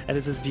body. And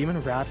as this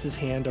demon wraps his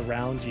hand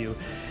around you,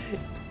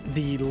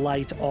 the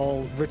light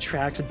all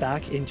retracts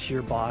back into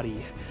your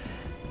body.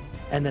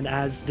 And then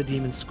as the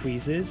demon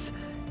squeezes,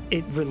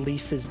 it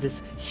releases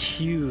this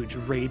huge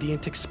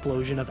radiant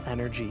explosion of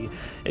energy.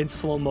 In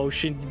slow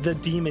motion, the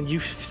demon, you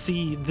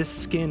see the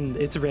skin,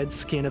 its red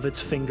skin of its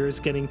fingers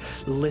getting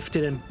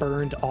lifted and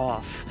burned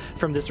off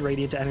from this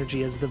radiant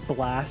energy as the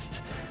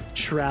blast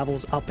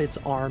travels up its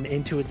arm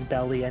into its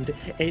belly, and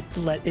it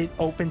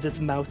opens its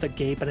mouth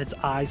agape and its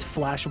eyes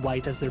flash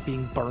white as they're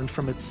being burned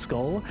from its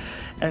skull.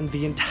 And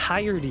the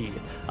entirety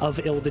of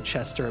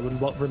Ildichester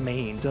and what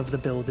remained of the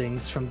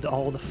buildings from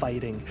all the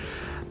fighting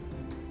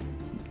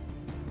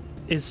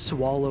is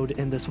swallowed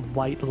in this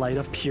white light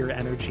of pure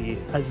energy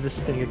as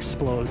this thing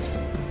explodes.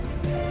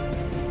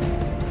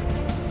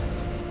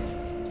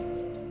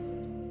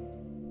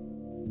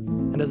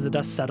 And as the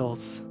dust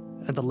settles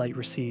and the light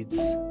recedes,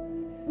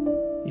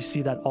 you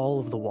see that all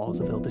of the walls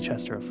of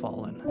Ildichester have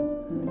fallen.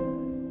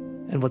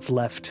 And what's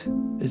left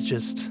is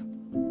just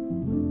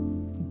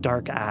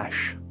dark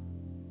ash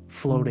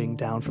floating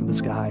down from the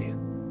sky,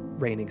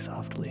 raining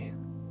softly.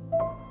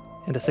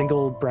 And a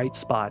single bright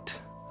spot,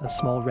 a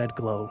small red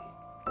glow,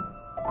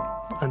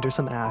 under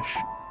some ash,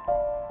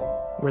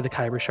 where the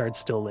kyber shard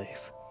still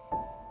lays.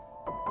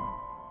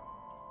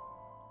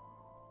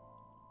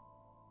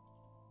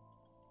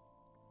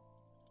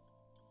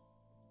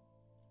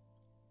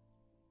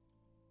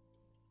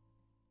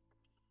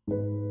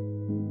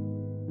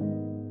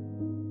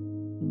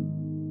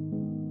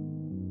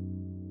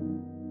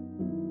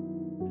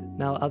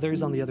 Now,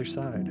 others on the other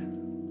side.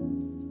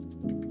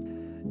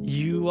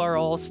 You are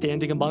all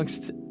standing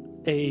amongst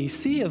a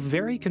sea of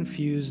very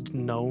confused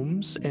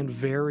gnomes and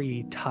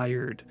very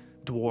tired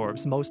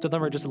dwarves. Most of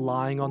them are just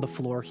lying on the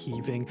floor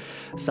heaving.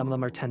 Some of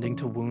them are tending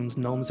to wounds.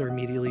 Gnomes are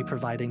immediately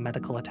providing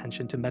medical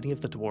attention to many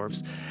of the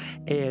dwarves.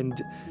 And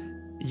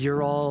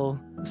you're all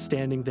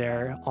standing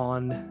there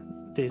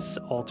on this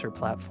altar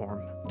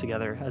platform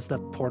together as the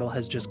portal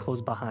has just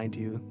closed behind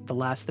you. The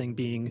last thing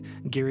being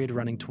Gyuruid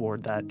running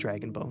toward that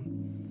dragon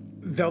bone.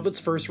 Velvet's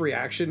first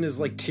reaction is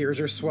like tears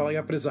are swelling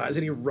up in his eyes,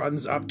 and he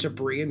runs up to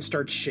Bree and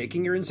starts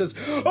shaking her and says,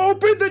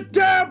 "Open the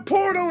damn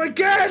portal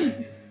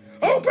again!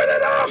 Open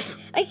it up!"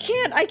 I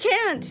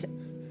can't.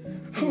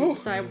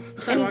 Sai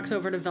walks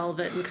over to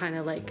Velvet and kind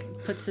of like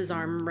puts his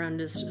arm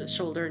around his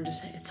shoulder and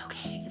just says, it's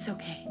okay.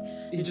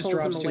 He just pulls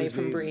drops him to away his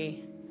from knees.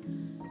 Bree.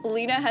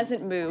 Lena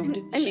hasn't moved.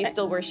 She's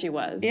still where she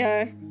was.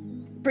 Yeah.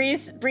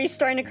 Bree's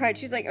starting to cry.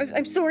 She's like,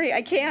 I'm sorry,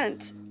 I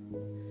can't.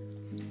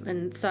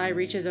 And Sai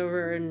reaches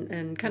over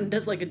and kind of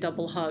does like a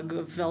double hug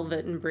of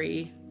Velvet and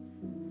Bree.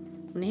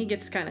 And he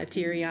gets kind of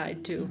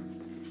teary-eyed too.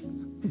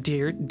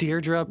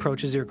 Deirdre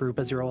approaches your group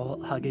as you're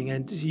all hugging,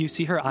 and you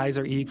see her eyes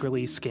are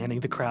eagerly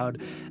scanning the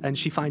crowd, and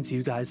she finds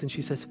you guys and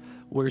she says,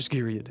 "Where's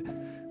Gyuruid?"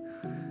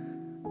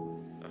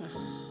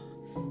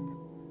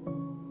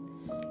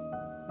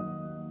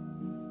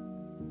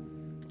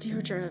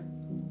 Deirdre,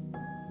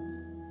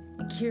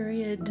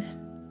 Gyuruid,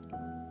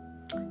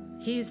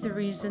 he's the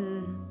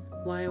reason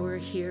why we're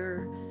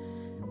here,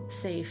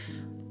 safe.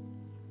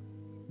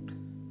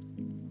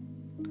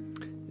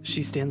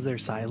 She stands there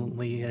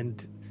silently,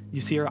 and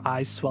you see her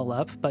eyes swell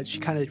up, but she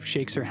kind of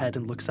shakes her head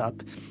and looks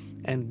up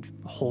and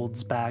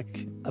holds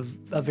back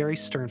a very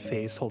stern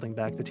face, holding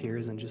back the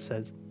tears, and just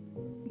says,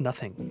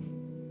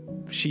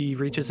 "Nothing." She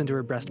reaches into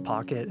her breast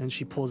pocket and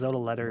she pulls out a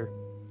letter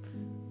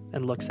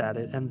and looks at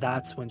it, and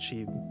that's when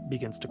she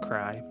begins to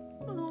cry.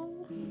 Oh.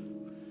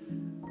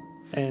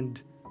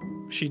 And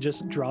she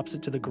just drops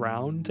it to the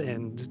ground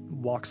and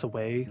walks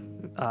away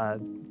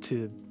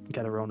to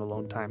get her own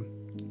alone time.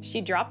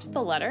 She drops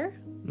the letter?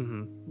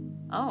 Mm-hmm.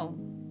 Oh.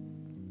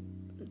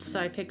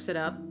 Sai picks it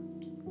up,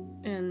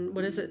 and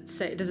what does it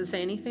say? Does it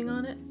say anything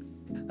on it?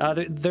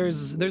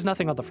 There's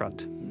nothing on the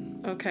front.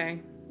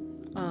 Okay.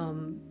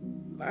 All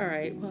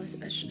right. Well,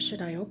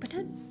 should I open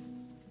it?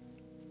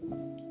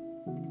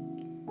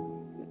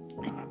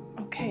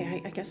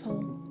 Okay, I guess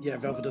I'll... Yeah,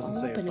 Velvet doesn't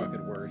say a open it.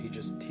 fucking word.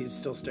 He's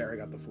still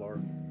staring at the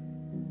floor.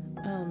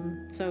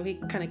 So he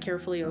kind of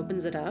carefully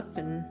opens it up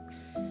and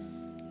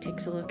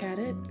takes a look at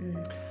it.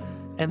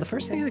 And the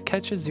first thing that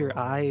catches your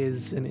eye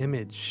is an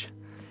image.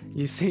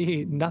 You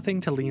see nothing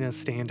to Lena's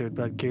standard,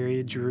 but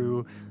Gary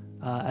drew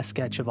a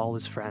sketch of all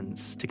his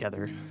friends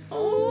together.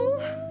 Oh.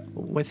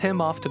 With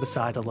him off to the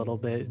side a little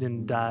bit,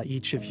 and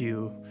each of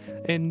you,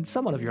 in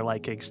somewhat of your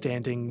liking,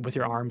 standing with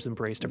your arms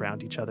embraced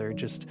around each other,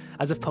 just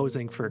as if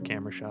posing for a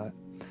camera shot.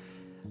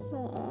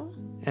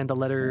 Aww. And the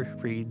letter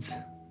reads,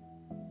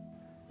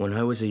 When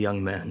I was a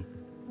young man,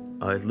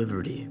 I had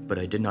liberty, but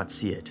I did not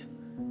see it.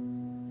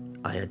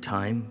 I had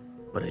time,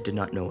 but I did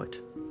not know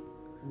it.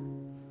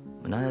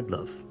 And I had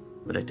love,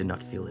 but I did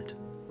not feel it.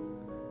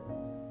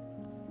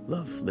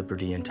 Love,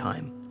 liberty, and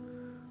time,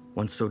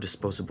 once so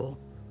disposable,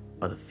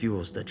 are the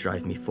fuels that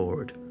drive me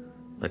forward,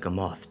 like a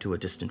moth to a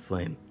distant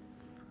flame.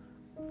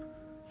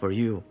 For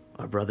you,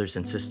 our brothers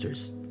and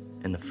sisters,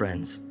 and the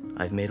friends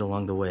I've made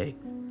along the way,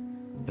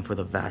 and for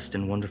the vast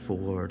and wonderful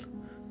world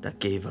that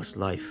gave us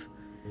life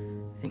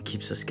and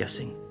keeps us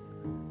guessing.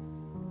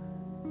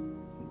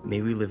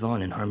 May we live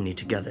on in harmony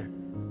together.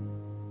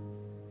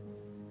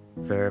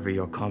 Forever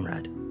your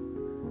comrade,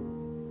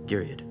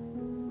 Gyuruid.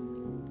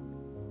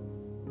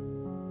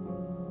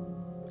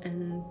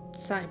 And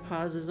Sai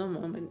pauses a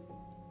moment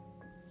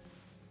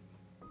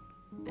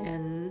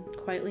and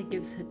quietly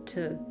gives it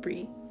to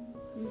Bree.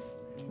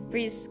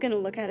 Bree's gonna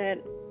look at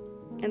it,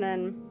 and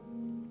then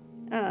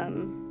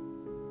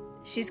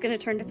she's gonna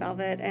turn to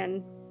Velvet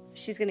and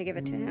she's gonna give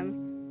it to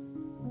him.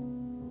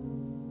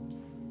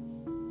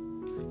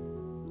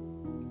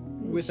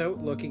 Without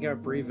looking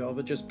at Bree,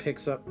 Velvet just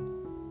picks up,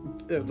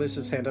 lifts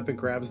his hand up and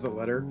grabs the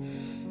letter.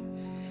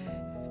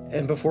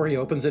 And before he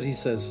opens it, he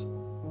says,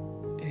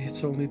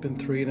 "It's only been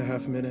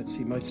 3.5 minutes.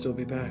 He might still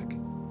be back.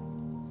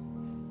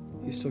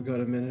 He's still got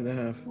 1.5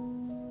 minutes."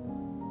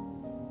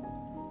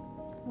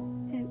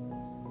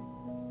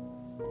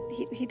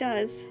 He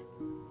does.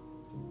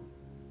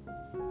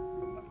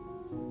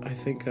 I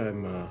think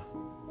I'm,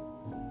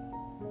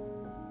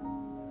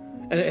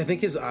 And I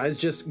think his eyes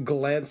just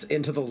glance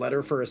into the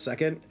letter for a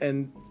second,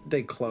 and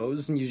they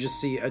close, and you just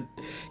see a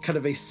kind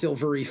of a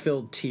silvery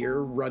filled tear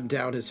run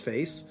down his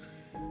face.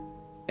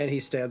 And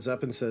he stands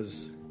up and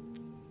says,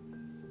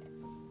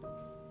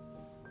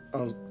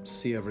 "I'll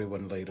see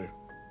everyone later."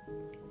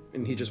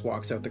 And he just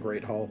walks out the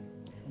Great Hall.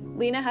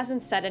 Lena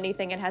hasn't said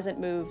anything and hasn't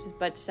moved,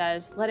 but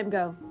says, "Let him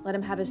go. Let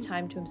him have his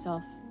time to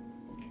himself."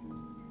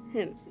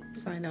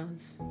 Sai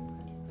nods.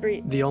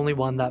 Bree. The only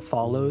one that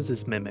follows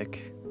is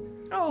Mimic.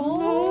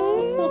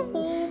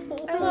 Oh,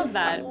 I love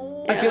that.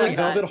 I feel like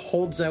that. Velvet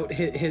holds out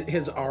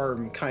his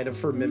arm kind of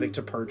for Mimic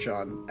to perch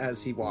on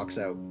as he walks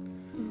out.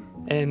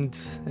 And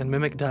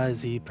Mimic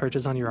does. He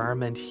perches on your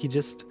arm and he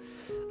just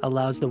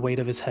allows the weight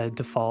of his head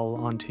to fall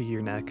onto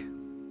your neck.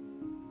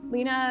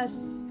 Lena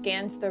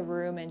scans the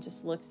room and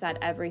just looks at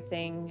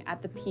everything,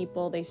 at the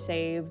people they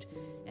saved,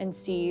 and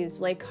sees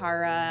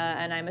Lekara,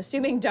 and I'm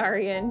assuming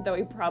Darian, though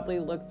he probably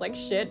looks like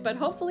shit, but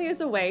hopefully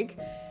is awake,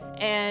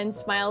 and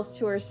smiles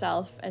to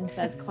herself and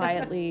says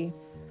quietly,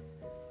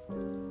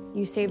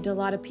 "You saved a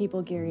lot of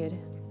people, Gyuruid.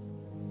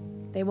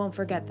 They won't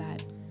forget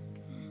that."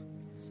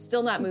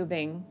 Still not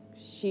moving.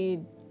 She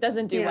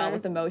doesn't do well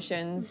with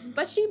emotions,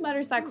 but she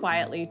mutters that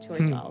quietly to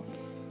herself.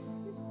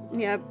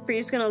 Yeah,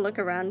 Bree's gonna look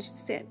around. She's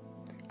say,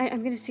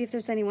 I'm gonna see if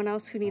there's anyone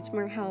else who needs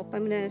more help.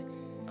 I'm gonna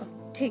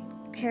take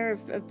care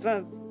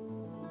of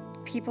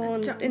people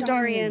and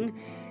Darian.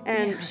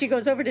 And she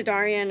goes over to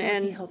Darian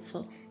and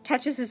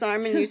touches his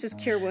arm and uses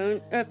cure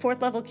wound,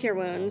 4th level cure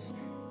wounds,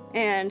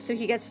 and so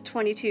he gets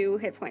 22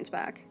 hit points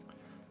back.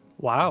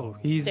 Wow,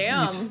 he's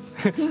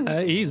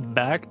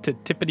back to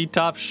tippity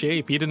top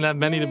shape. He didn't have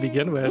many to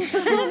begin with.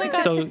 Oh my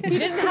god, So you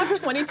didn't have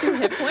 22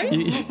 hit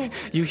points?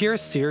 you hear a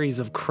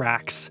series of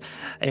cracks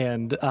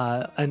and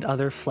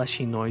other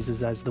fleshy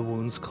noises as the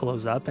wounds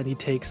close up, and he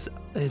takes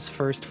his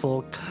first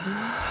full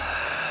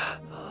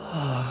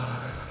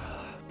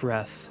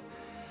breath,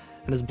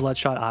 and his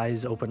bloodshot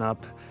eyes open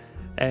up,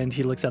 and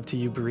he looks up to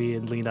you, Bree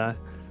and Lena,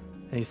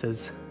 and he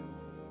says,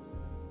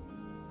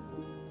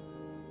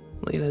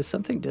 "Lena, is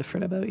something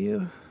different about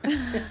you?"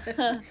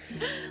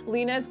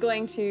 Lena's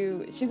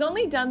she's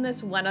only done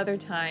this one other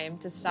time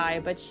to Sai,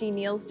 but she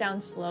kneels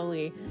down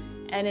slowly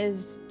and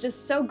is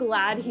just so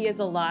glad he is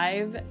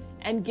alive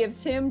and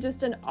gives him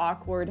just an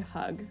awkward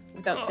hug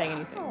without saying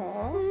anything.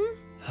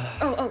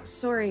 Oh,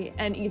 sorry,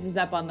 and eases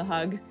up on the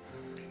hug.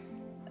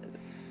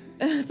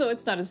 So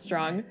it's not as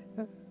strong.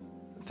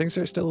 Things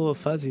are still a little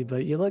fuzzy,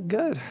 but you look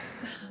good.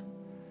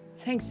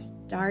 Thanks,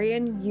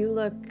 Darian. You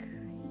look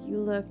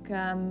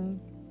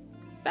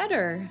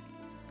better.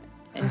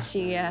 And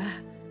she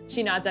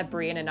nods at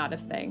Bree in a nod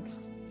of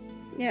thanks.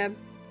 Yeah,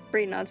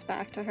 Bree nods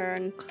back to her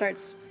and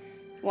starts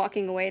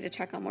walking away to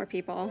check on more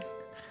people.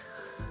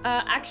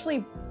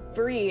 Actually,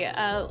 Bree,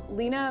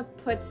 Lena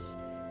puts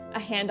a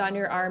hand on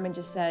your arm and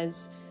just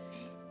says,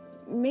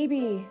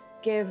 "Maybe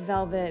give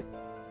Velvet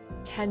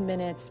 10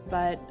 minutes,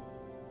 but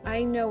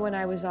I know when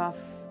I was off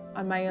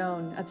on my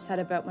own, upset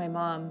about my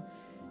mom,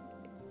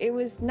 it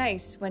was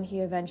nice when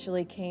he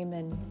eventually came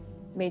and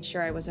made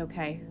sure I was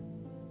okay."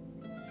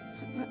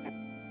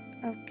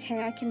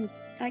 Okay, I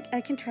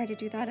can try to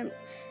do that.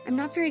 I'm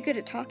not very good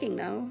at talking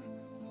though.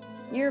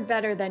 You're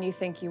better than you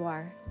think you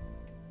are.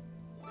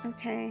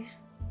 Okay.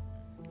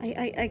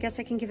 I guess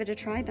I can give it a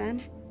try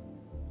then.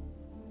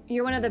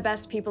 You're one of the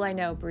best people I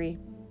know, Bree.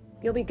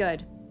 You'll be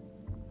good.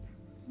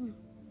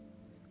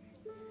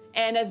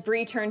 And as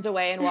Bree turns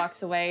away and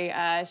walks away,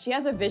 she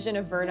has a vision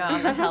of Verna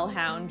on the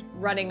Hellhound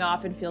running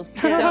off and feels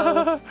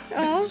so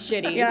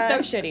shitty, so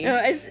shitty.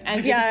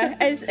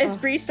 As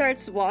Bree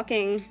starts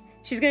walking,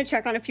 she's gonna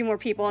check on a few more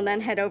people and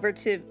then head over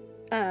to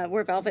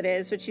where Velvet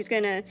is. But she's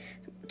gonna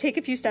take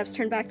a few steps,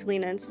 turn back to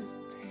Lena, and says,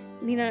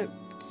 "Lena,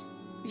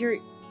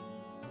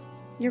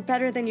 you're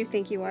better than you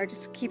think you are.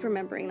 Just keep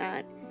remembering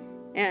that."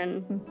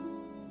 And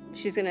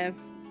she's gonna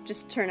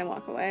just turn and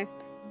walk away.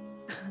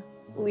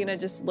 Lena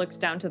just looks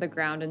down to the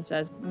ground and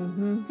says,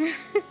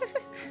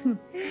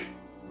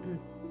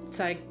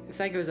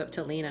 Sai goes up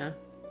to Lena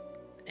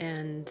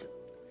and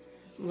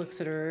looks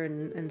at her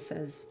and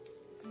says,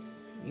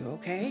 "You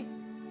okay?"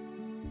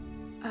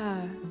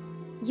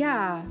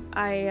 Yeah,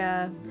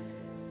 I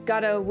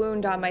got a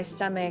wound on my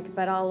stomach,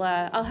 but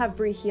I'll have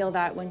Bree heal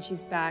that when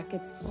she's back.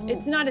 It's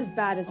not as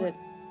bad as it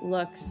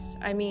looks.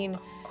 I mean,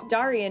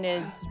 Darian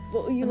is.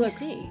 Well, you look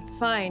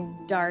fine,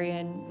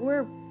 Darian.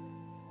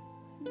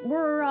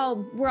 We're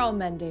all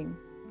mending.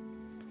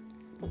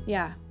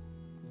 Yeah.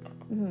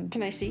 Mm-hmm.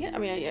 Can I see it? I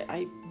mean,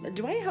 I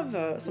do. I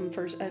have some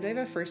first. Do I have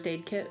a first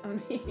aid kit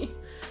on me?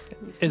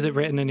 Is it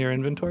written in your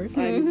inventory?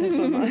 This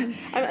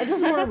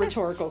is more a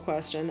rhetorical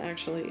question,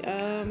 actually.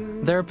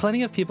 There are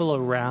plenty of people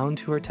around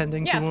who are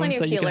tending to wounds plenty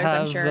of that you can healers,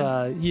 have. I'm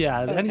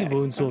sure. Any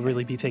wounds will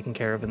really be taken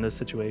care of in this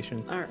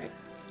situation. All right.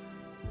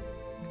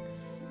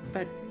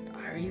 But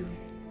are you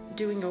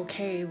doing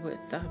okay with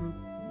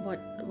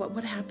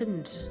what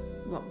happened?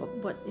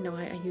 What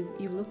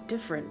you look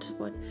different.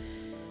 What?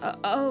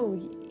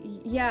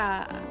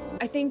 Yeah.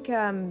 I think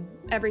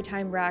every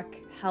time Rack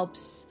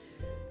helps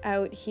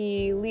out,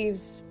 he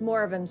leaves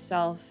more of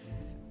himself.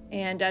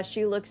 And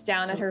she looks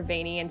down at her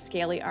veiny and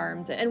scaly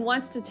arms and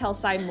wants to tell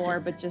Sai more,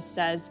 but just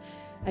says,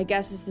 "I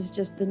guess this is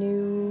just the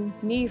new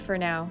me for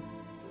now."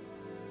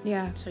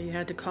 Yeah. So you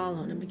had to call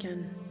on him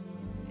again.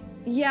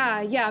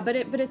 Yeah, but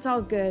it's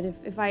all good.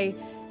 If I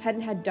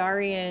hadn't had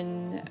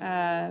Darian,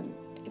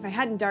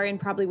 Darian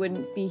probably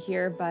wouldn't be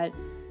here. But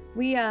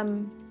we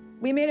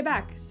made it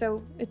back,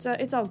 so it's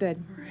all good.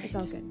 All right. It's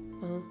all good.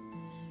 Well,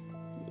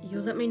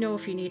 you let me know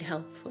if you need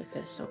help with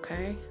this,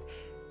 okay?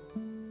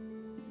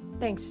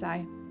 Thanks,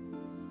 Sai.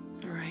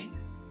 All right.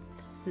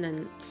 And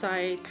then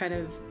Sai kind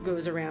of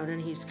goes around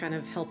and he's kind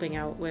of helping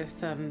out with,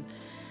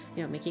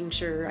 making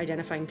sure,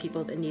 identifying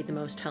people that need the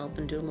most help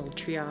and doing a little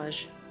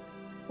triage.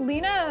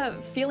 Lena,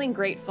 feeling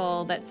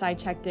grateful that Sai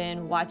checked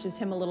in, watches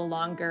him a little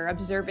longer,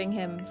 observing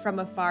him from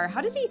afar.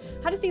 How does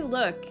he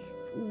look?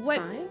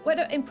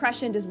 What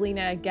impression does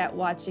Lena get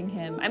watching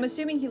him? I'm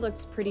assuming he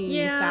looks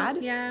pretty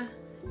sad. Yeah.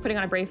 Putting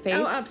on a brave face.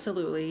 Oh,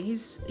 absolutely.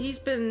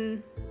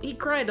 He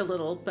cried a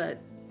little, but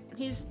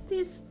he's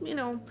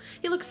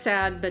he looks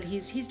sad, but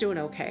he's doing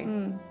okay.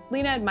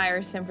 Lena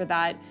admires him for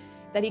that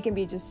he can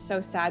be just so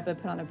sad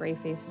but put on a brave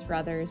face for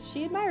others.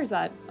 She admires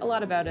that a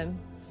lot about him.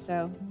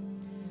 So.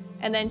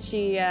 And then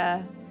she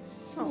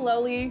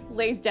slowly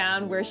lays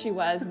down where she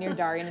was near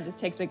Darian and just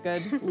takes a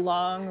good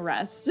long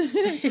rest.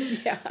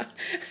 Yeah,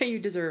 you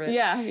deserve it.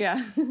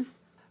 Yeah.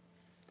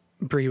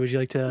 Bree, would you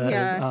like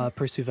to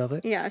pursue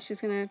Velvet? Yeah, she's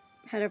gonna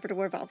head over to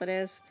where Velvet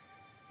is.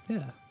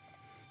 Yeah.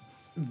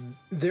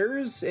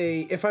 There's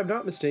if I'm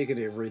not mistaken,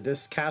 Avery,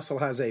 this castle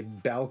has a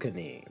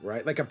balcony,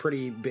 right? Like a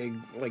pretty big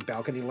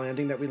balcony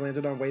landing that we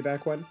landed on way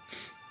back when.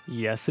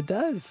 Yes, it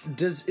does.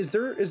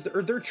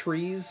 Are there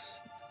trees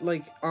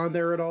on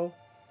there at all?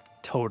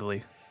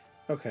 Totally.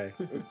 Okay.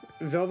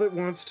 Velvet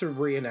wants to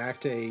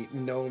reenact a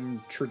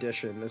gnome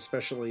tradition,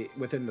 especially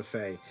within the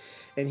Fae,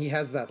 and he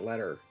has that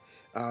letter.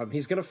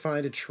 He's going to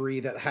find a tree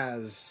that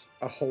has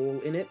a hole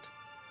in it,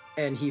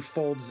 and he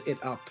folds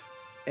it up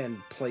and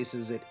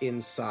places it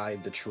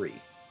inside the tree.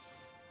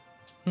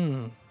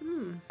 I'm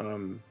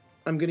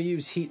going to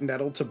use heat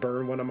metal to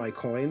burn one of my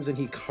coins, and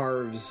he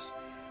carves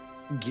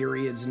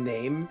Gyuruid's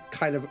name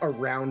kind of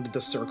around the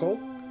circle,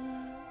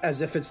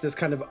 as if it's this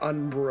kind of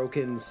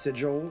unbroken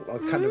sigil,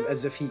 kind of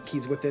as if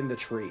he's within the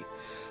tree.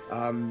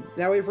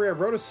 Now, Avery, I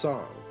wrote a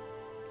song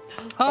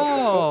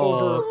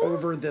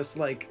over this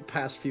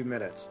past few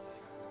minutes.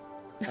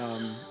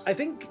 I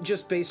think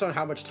just based on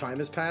how much time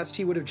has passed,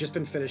 he would have just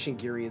been finishing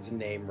Gyuruid's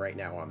name right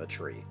now on the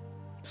tree.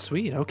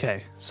 Sweet.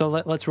 Okay, so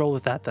let's roll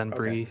with that then,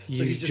 Bree. Okay.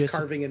 So he's just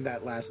carving in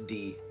that last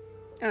D.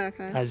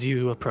 Okay. As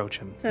you approach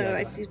him. So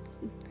I see.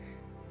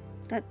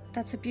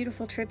 That's a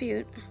beautiful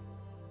tribute.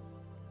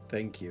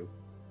 Thank you.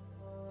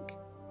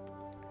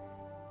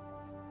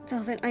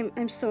 Velvet,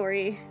 I'm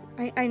sorry.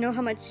 I know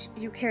how much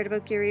you cared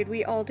about Gyuruid.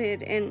 We all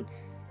did, and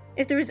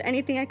if there was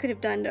anything I could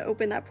have done to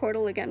open that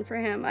portal again for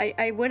him,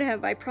 I would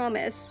have, I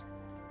promise.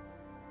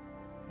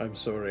 I'm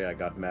sorry I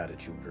got mad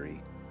at you, Bree.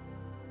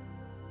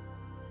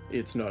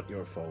 It's not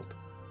your fault.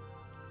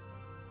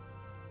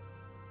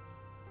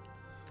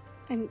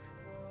 I'm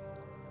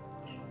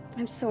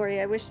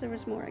sorry. I wish there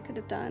was more I could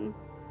have done.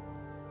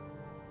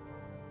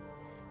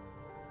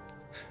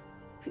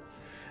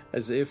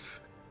 As if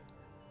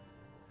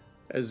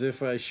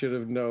I should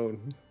have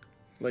known,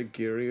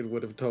 Gyuruid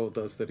would have told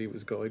us that he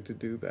was going to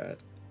do that.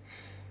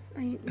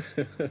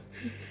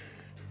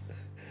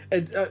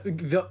 And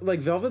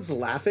Velvet's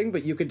laughing,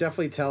 but you could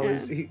definitely tell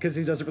because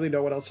he doesn't really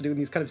know what else to do, and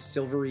these kind of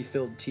silvery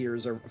filled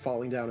tears are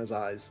falling down his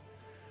eyes.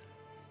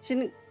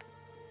 She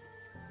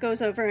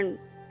goes over and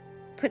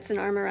puts an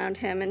arm around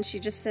him, and she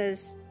just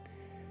says,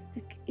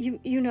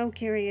 you know,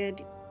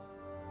 Gyuruid,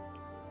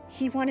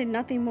 he wanted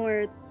nothing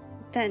more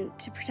than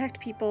to protect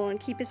people and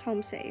keep his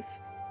home safe.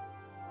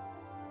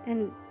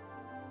 And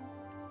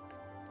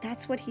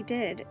that's what he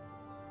did.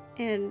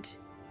 And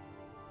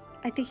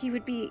I think he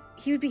would be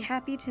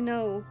happy to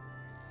know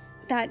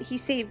that he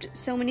saved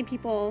so many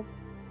people,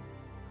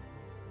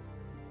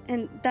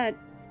 and that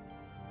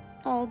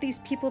all these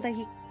people that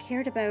he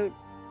cared about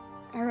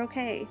are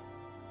okay.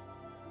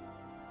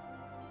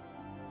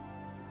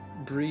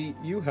 Bree,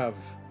 you have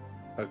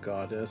a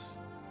goddess.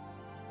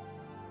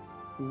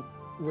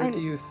 Where do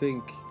you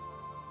think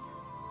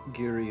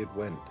Gyuruid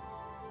went?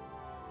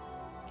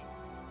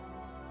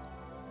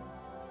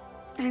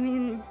 I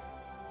mean,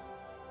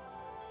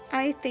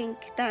 I think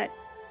that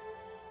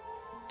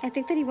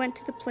he went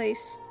to the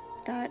place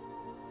that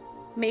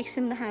makes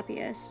him the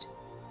happiest.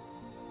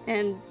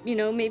 And, you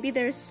know, maybe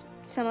there's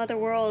some other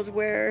world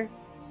where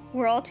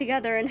we're all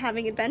together and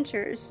having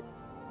adventures.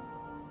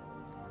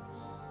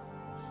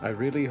 I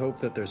really hope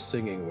that there's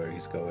singing where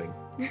he's going.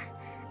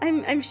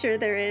 I'm sure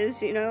there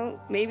is, you know,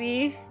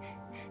 maybe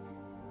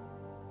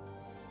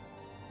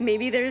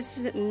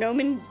there's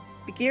Nomen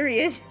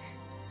Gyuruid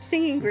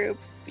singing group.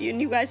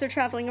 You guys are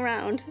traveling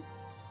around.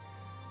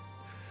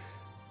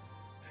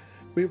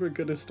 We were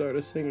gonna start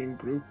a singing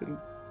group, and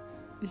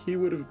he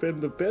would have been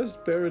the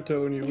best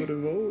baritone you would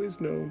have always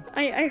known.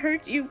 I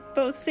heard you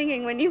both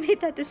singing when you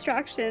made that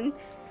distraction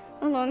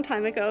a long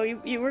time ago.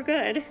 You were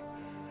good.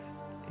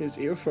 His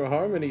ear for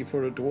harmony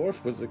for a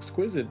dwarf was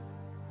exquisite.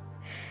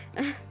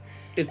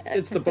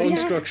 It's the bone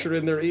structure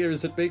in their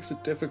ears that makes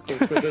it difficult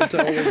for them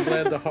to always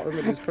land the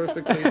harmonies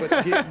perfectly, but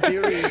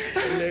Gyuri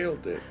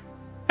nailed it.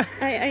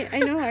 I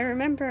know, I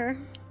remember.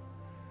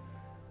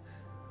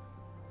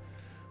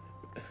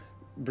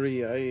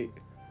 Bree, I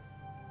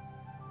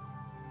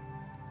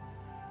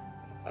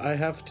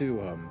have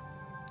to,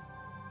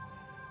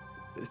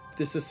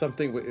 this is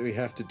something we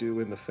have to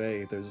do in the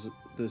Fae.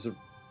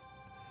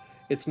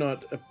 It's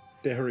not a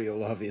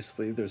burial,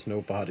 obviously, there's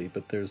no body,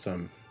 but there's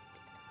a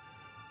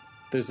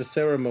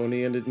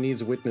ceremony and it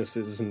needs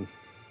witnesses, and,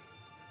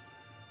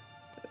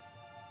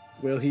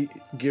 well,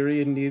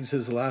 Gyuruid needs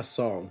his last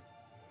song.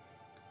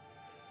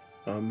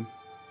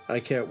 I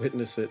can't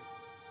witness it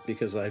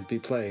because I'd be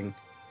playing.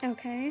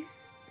 Okay.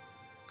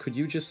 Could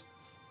you just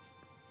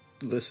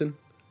listen?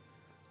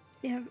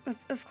 Yeah,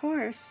 of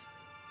course.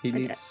 He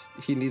needs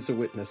a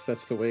witness.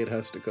 That's the way it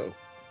has to go.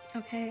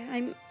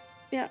 Okay,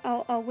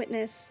 I'll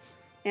witness,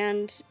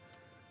 and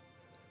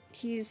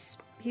he's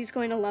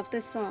going to love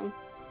this song.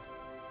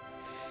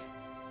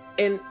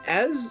 And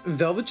as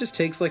Velvet just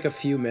takes like a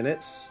few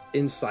minutes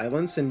in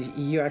silence, and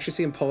you actually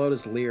see him pull out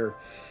his lyre,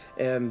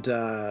 and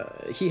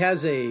he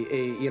has a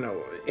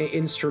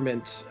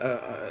instrument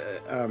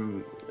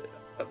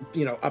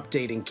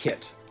updating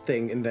kit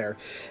thing in there.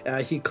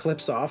 He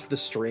clips off the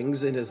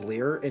strings in his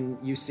lyre, and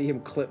you see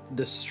him clip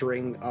the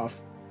string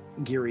off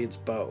Gyuruid's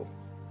bow.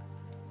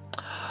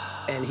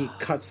 And he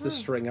cuts the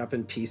string up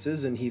in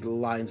pieces, and he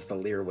lines the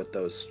lyre with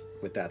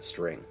that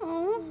string.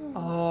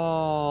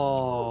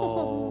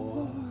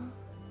 Oh.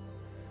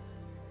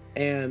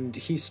 And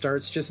he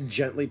starts just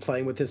gently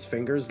playing with his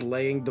fingers,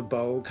 laying the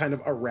bow kind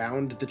of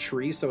around the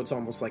tree, so it's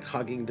almost like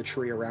hugging the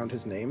tree around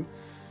his name.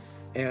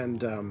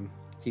 And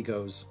he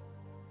goes,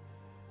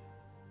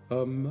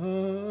 "A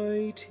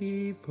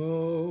mighty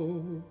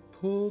bow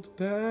pulled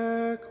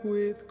back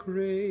with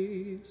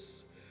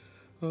grace,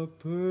 a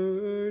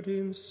bird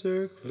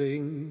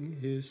encircling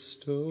his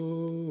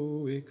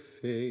stoic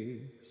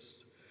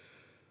face,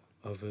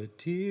 of a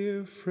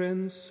dear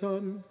friend's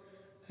son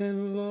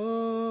and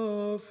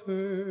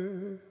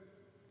lover.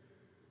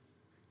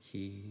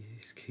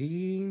 His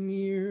keen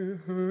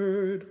ear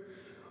heard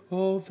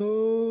all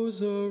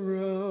those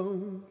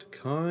around,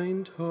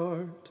 kind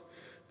heart,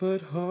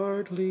 but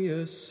hardly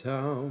a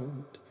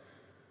sound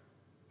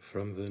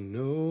from the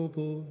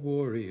noble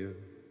warrior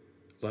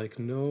like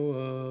no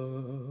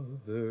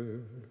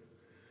other.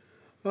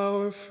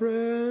 Our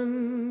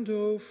friend,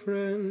 oh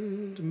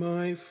friend,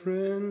 my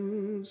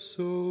friend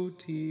so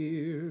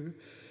dear,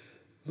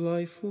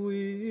 life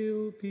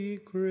will be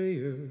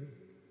grayer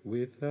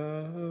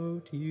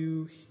without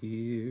you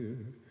here.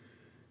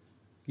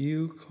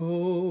 You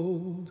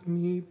called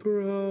me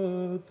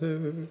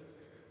brother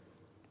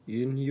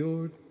in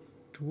your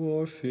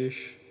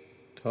dwarfish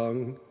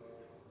tongue,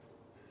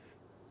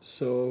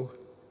 so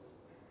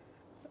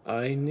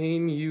I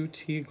name you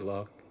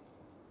Tiglock,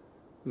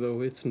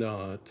 though it's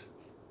not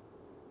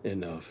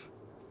enough."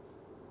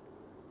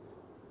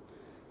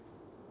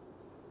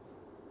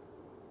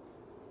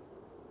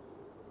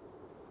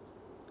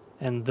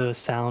 And the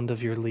sound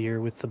of your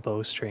lyre with the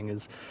bowstring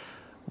is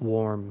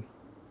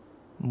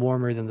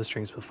warmer than the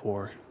strings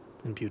before,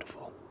 and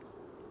beautiful.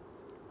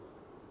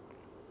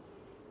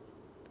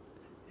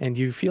 And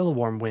you feel a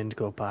warm wind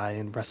go by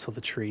and rustle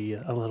the tree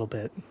a little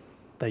bit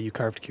that you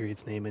carved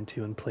Gyuruid's name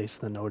into and placed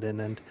the note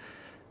in, and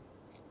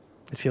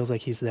it feels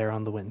like he's there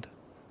on the wind.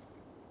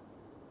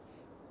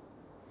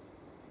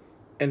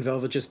 And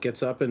Velvet just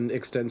gets up and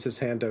extends his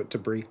hand out to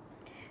Bree.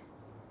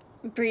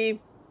 Bree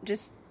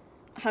just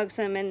hugs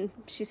him and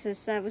she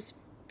says, "That was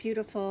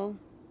beautiful.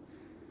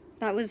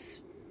 That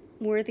was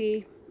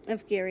worthy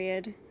of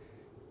Gyuruid."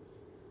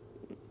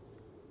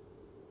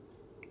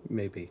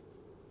 Maybe.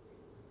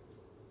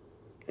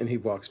 And he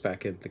walks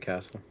back into the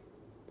castle.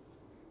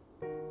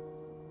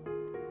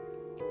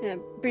 Yeah,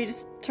 Bree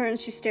just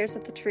turns, she stares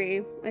at the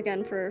tree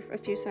again for a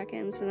few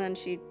seconds, and then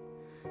she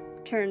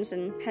turns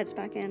and heads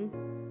back in.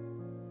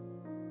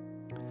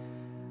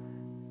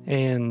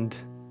 And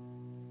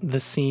the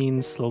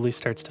scene slowly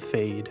starts to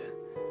fade,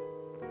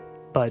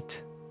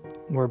 but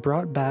we're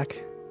brought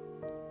back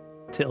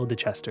to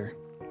Ildichester.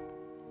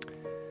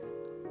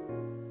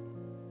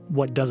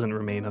 What doesn't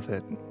remain of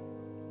it?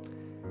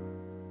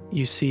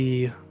 You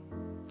see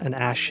an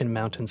ashen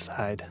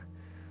mountainside,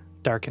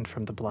 darkened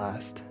from the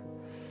blast.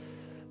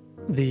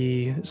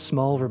 The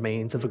small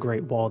remains of a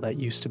great wall that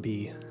used to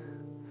be.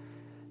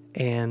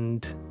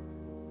 And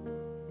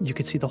you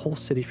can see the whole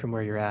city from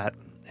where you're at,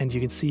 and you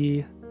can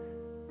see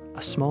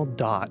a small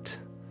dot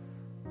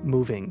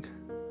moving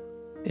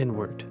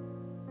inward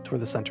toward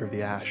the center of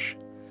the ash.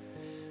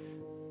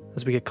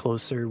 As we get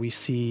closer, we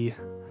see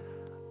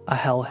a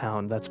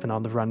hellhound that's been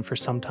on the run for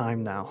some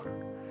time now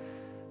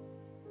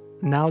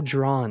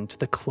drawn to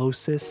the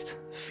closest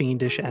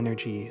fiendish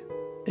energy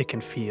it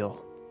can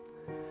feel.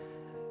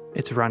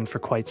 It's run for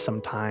quite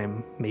some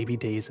time, maybe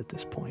days at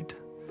this point,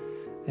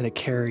 and it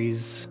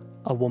carries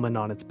a woman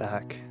on its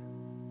back,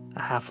 a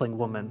halfling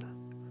woman,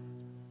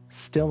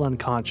 still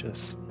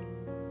unconscious.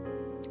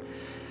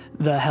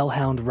 The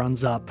hellhound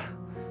runs up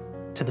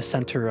to the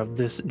center of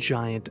this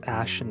giant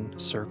ashen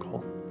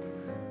circle,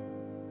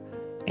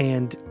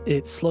 and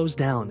it slows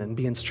down and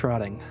begins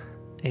trotting,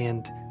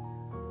 and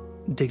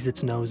digs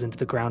its nose into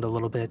the ground a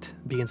little bit,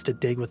 begins to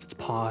dig with its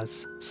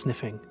paws,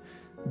 sniffing,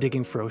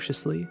 digging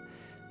ferociously,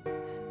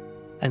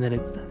 and then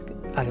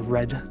a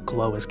red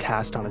glow is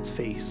cast on its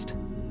face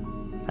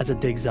as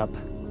it digs up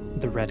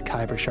the red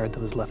kyber shard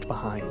that was left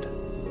behind.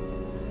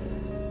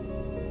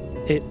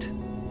 It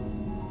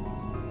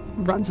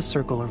runs a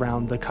circle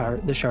around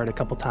the shard a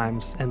couple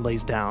times and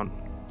lays down.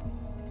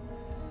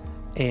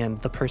 And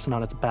the person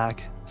on its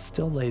back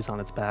still lays on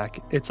its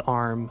back, its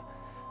arm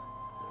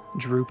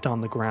drooped on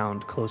the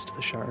ground close to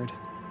the shard.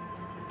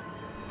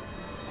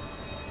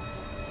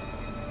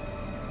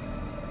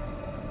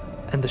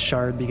 And the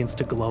shard begins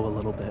to glow a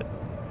little bit.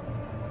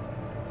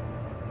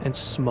 And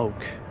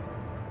smoke,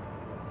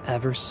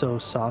 ever so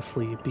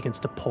softly, begins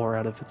to pour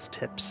out of its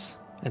tips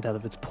and out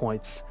of its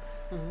points.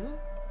 Mm-hmm.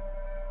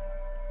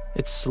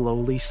 It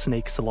slowly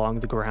snakes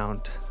along the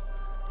ground,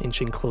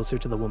 inching closer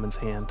to the woman's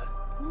hand,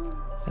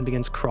 and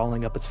begins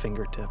crawling up its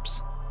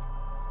fingertips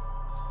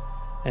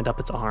and up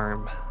its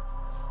arm,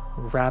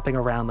 wrapping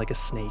around like a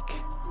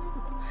snake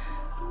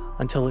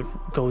until it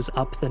goes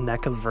up the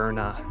neck of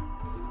Verna,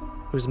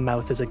 whose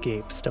mouth is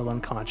agape, still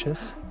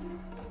unconscious,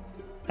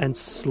 and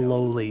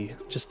slowly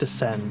just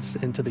descends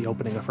into the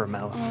opening of her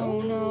mouth.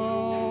 Oh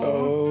no.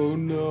 Oh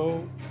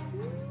no.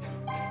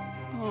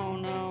 Oh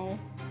no.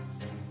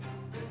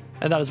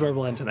 And that is where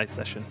we'll end tonight's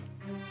session.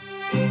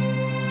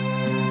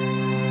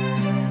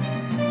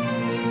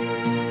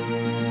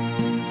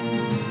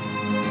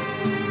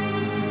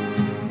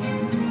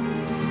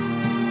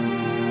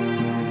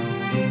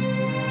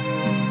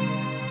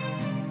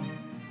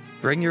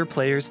 Bring your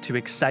players to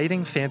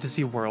exciting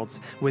fantasy worlds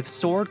with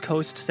Sword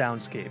Coast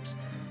Soundscapes.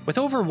 With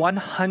over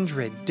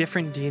 100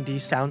 different D&D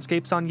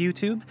soundscapes on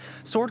YouTube,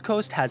 Sword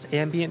Coast has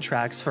ambient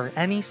tracks for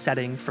any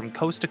setting from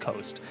coast to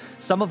coast,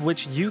 some of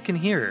which you can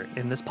hear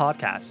in this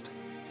podcast.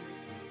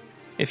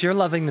 If you're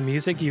loving the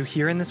music you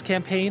hear in this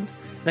campaign,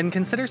 then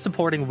consider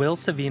supporting Will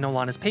Savino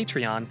on his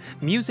Patreon,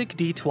 Music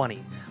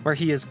D20, where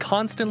he is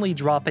constantly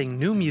dropping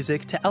new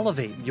music to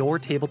elevate your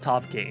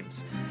tabletop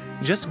games.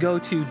 Just go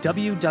to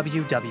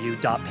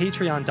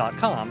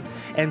www.patreon.com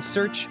and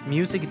search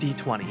Music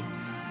D20.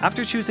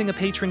 After choosing a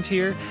patron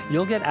tier,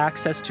 you'll get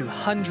access to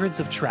hundreds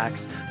of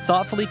tracks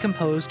thoughtfully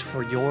composed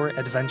for your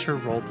adventure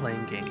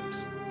role-playing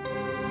games.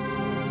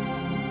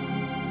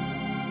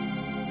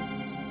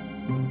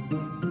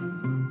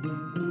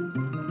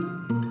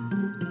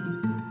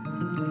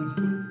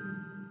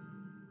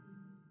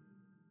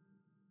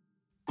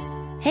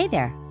 Hey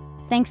there.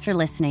 Thanks for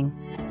listening.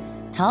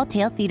 Tall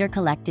Tale Theater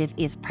Collective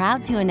is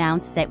proud to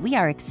announce that we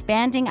are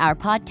expanding our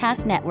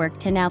podcast network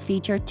to now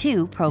feature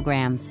 2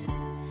 programs.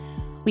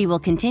 We will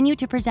continue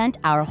to present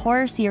our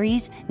horror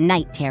series,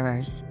 Night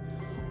Terrors.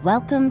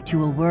 Welcome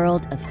to a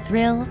world of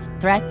thrills,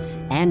 threats,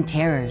 and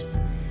terrors.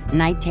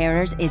 Night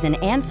Terrors is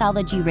an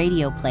anthology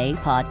radio play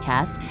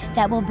podcast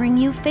that will bring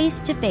you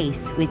face to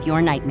face with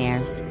your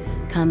nightmares.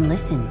 Come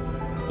listen,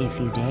 if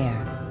you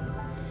dare.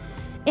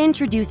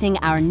 Introducing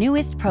our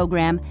newest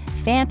program,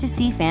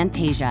 Fantasy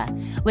Fantasia,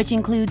 which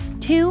includes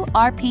 2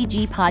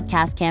 RPG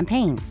podcast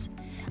campaigns.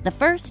 The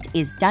first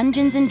is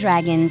Dungeons &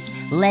 Dragons: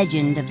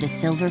 Legend of the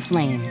Silver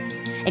Flame.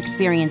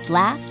 Experience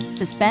laughs,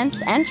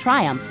 suspense, and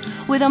triumph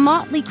with a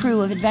motley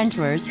crew of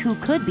adventurers who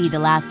could be the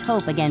last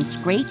hope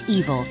against great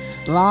evil,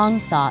 long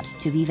thought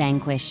to be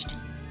vanquished.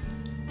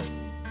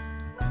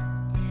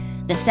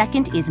 The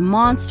second is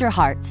Monster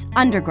Hearts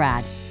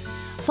Undergrad.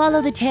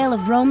 Follow the tale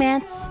of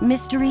romance,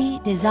 mystery,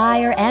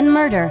 desire, and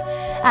murder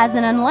as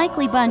an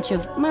unlikely bunch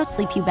of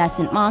mostly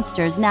pubescent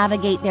monsters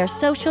navigate their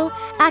social,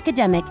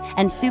 academic,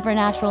 and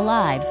supernatural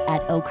lives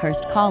at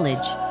Oakhurst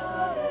College.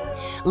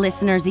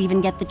 Listeners even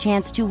get the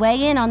chance to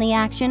weigh in on the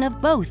action of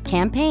both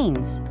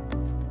campaigns.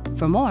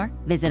 For more,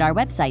 visit our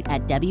website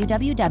at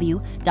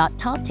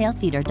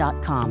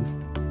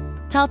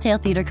www.taltaletheater.com. Tall Tale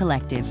Theater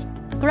Collective.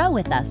 Grow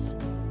with us.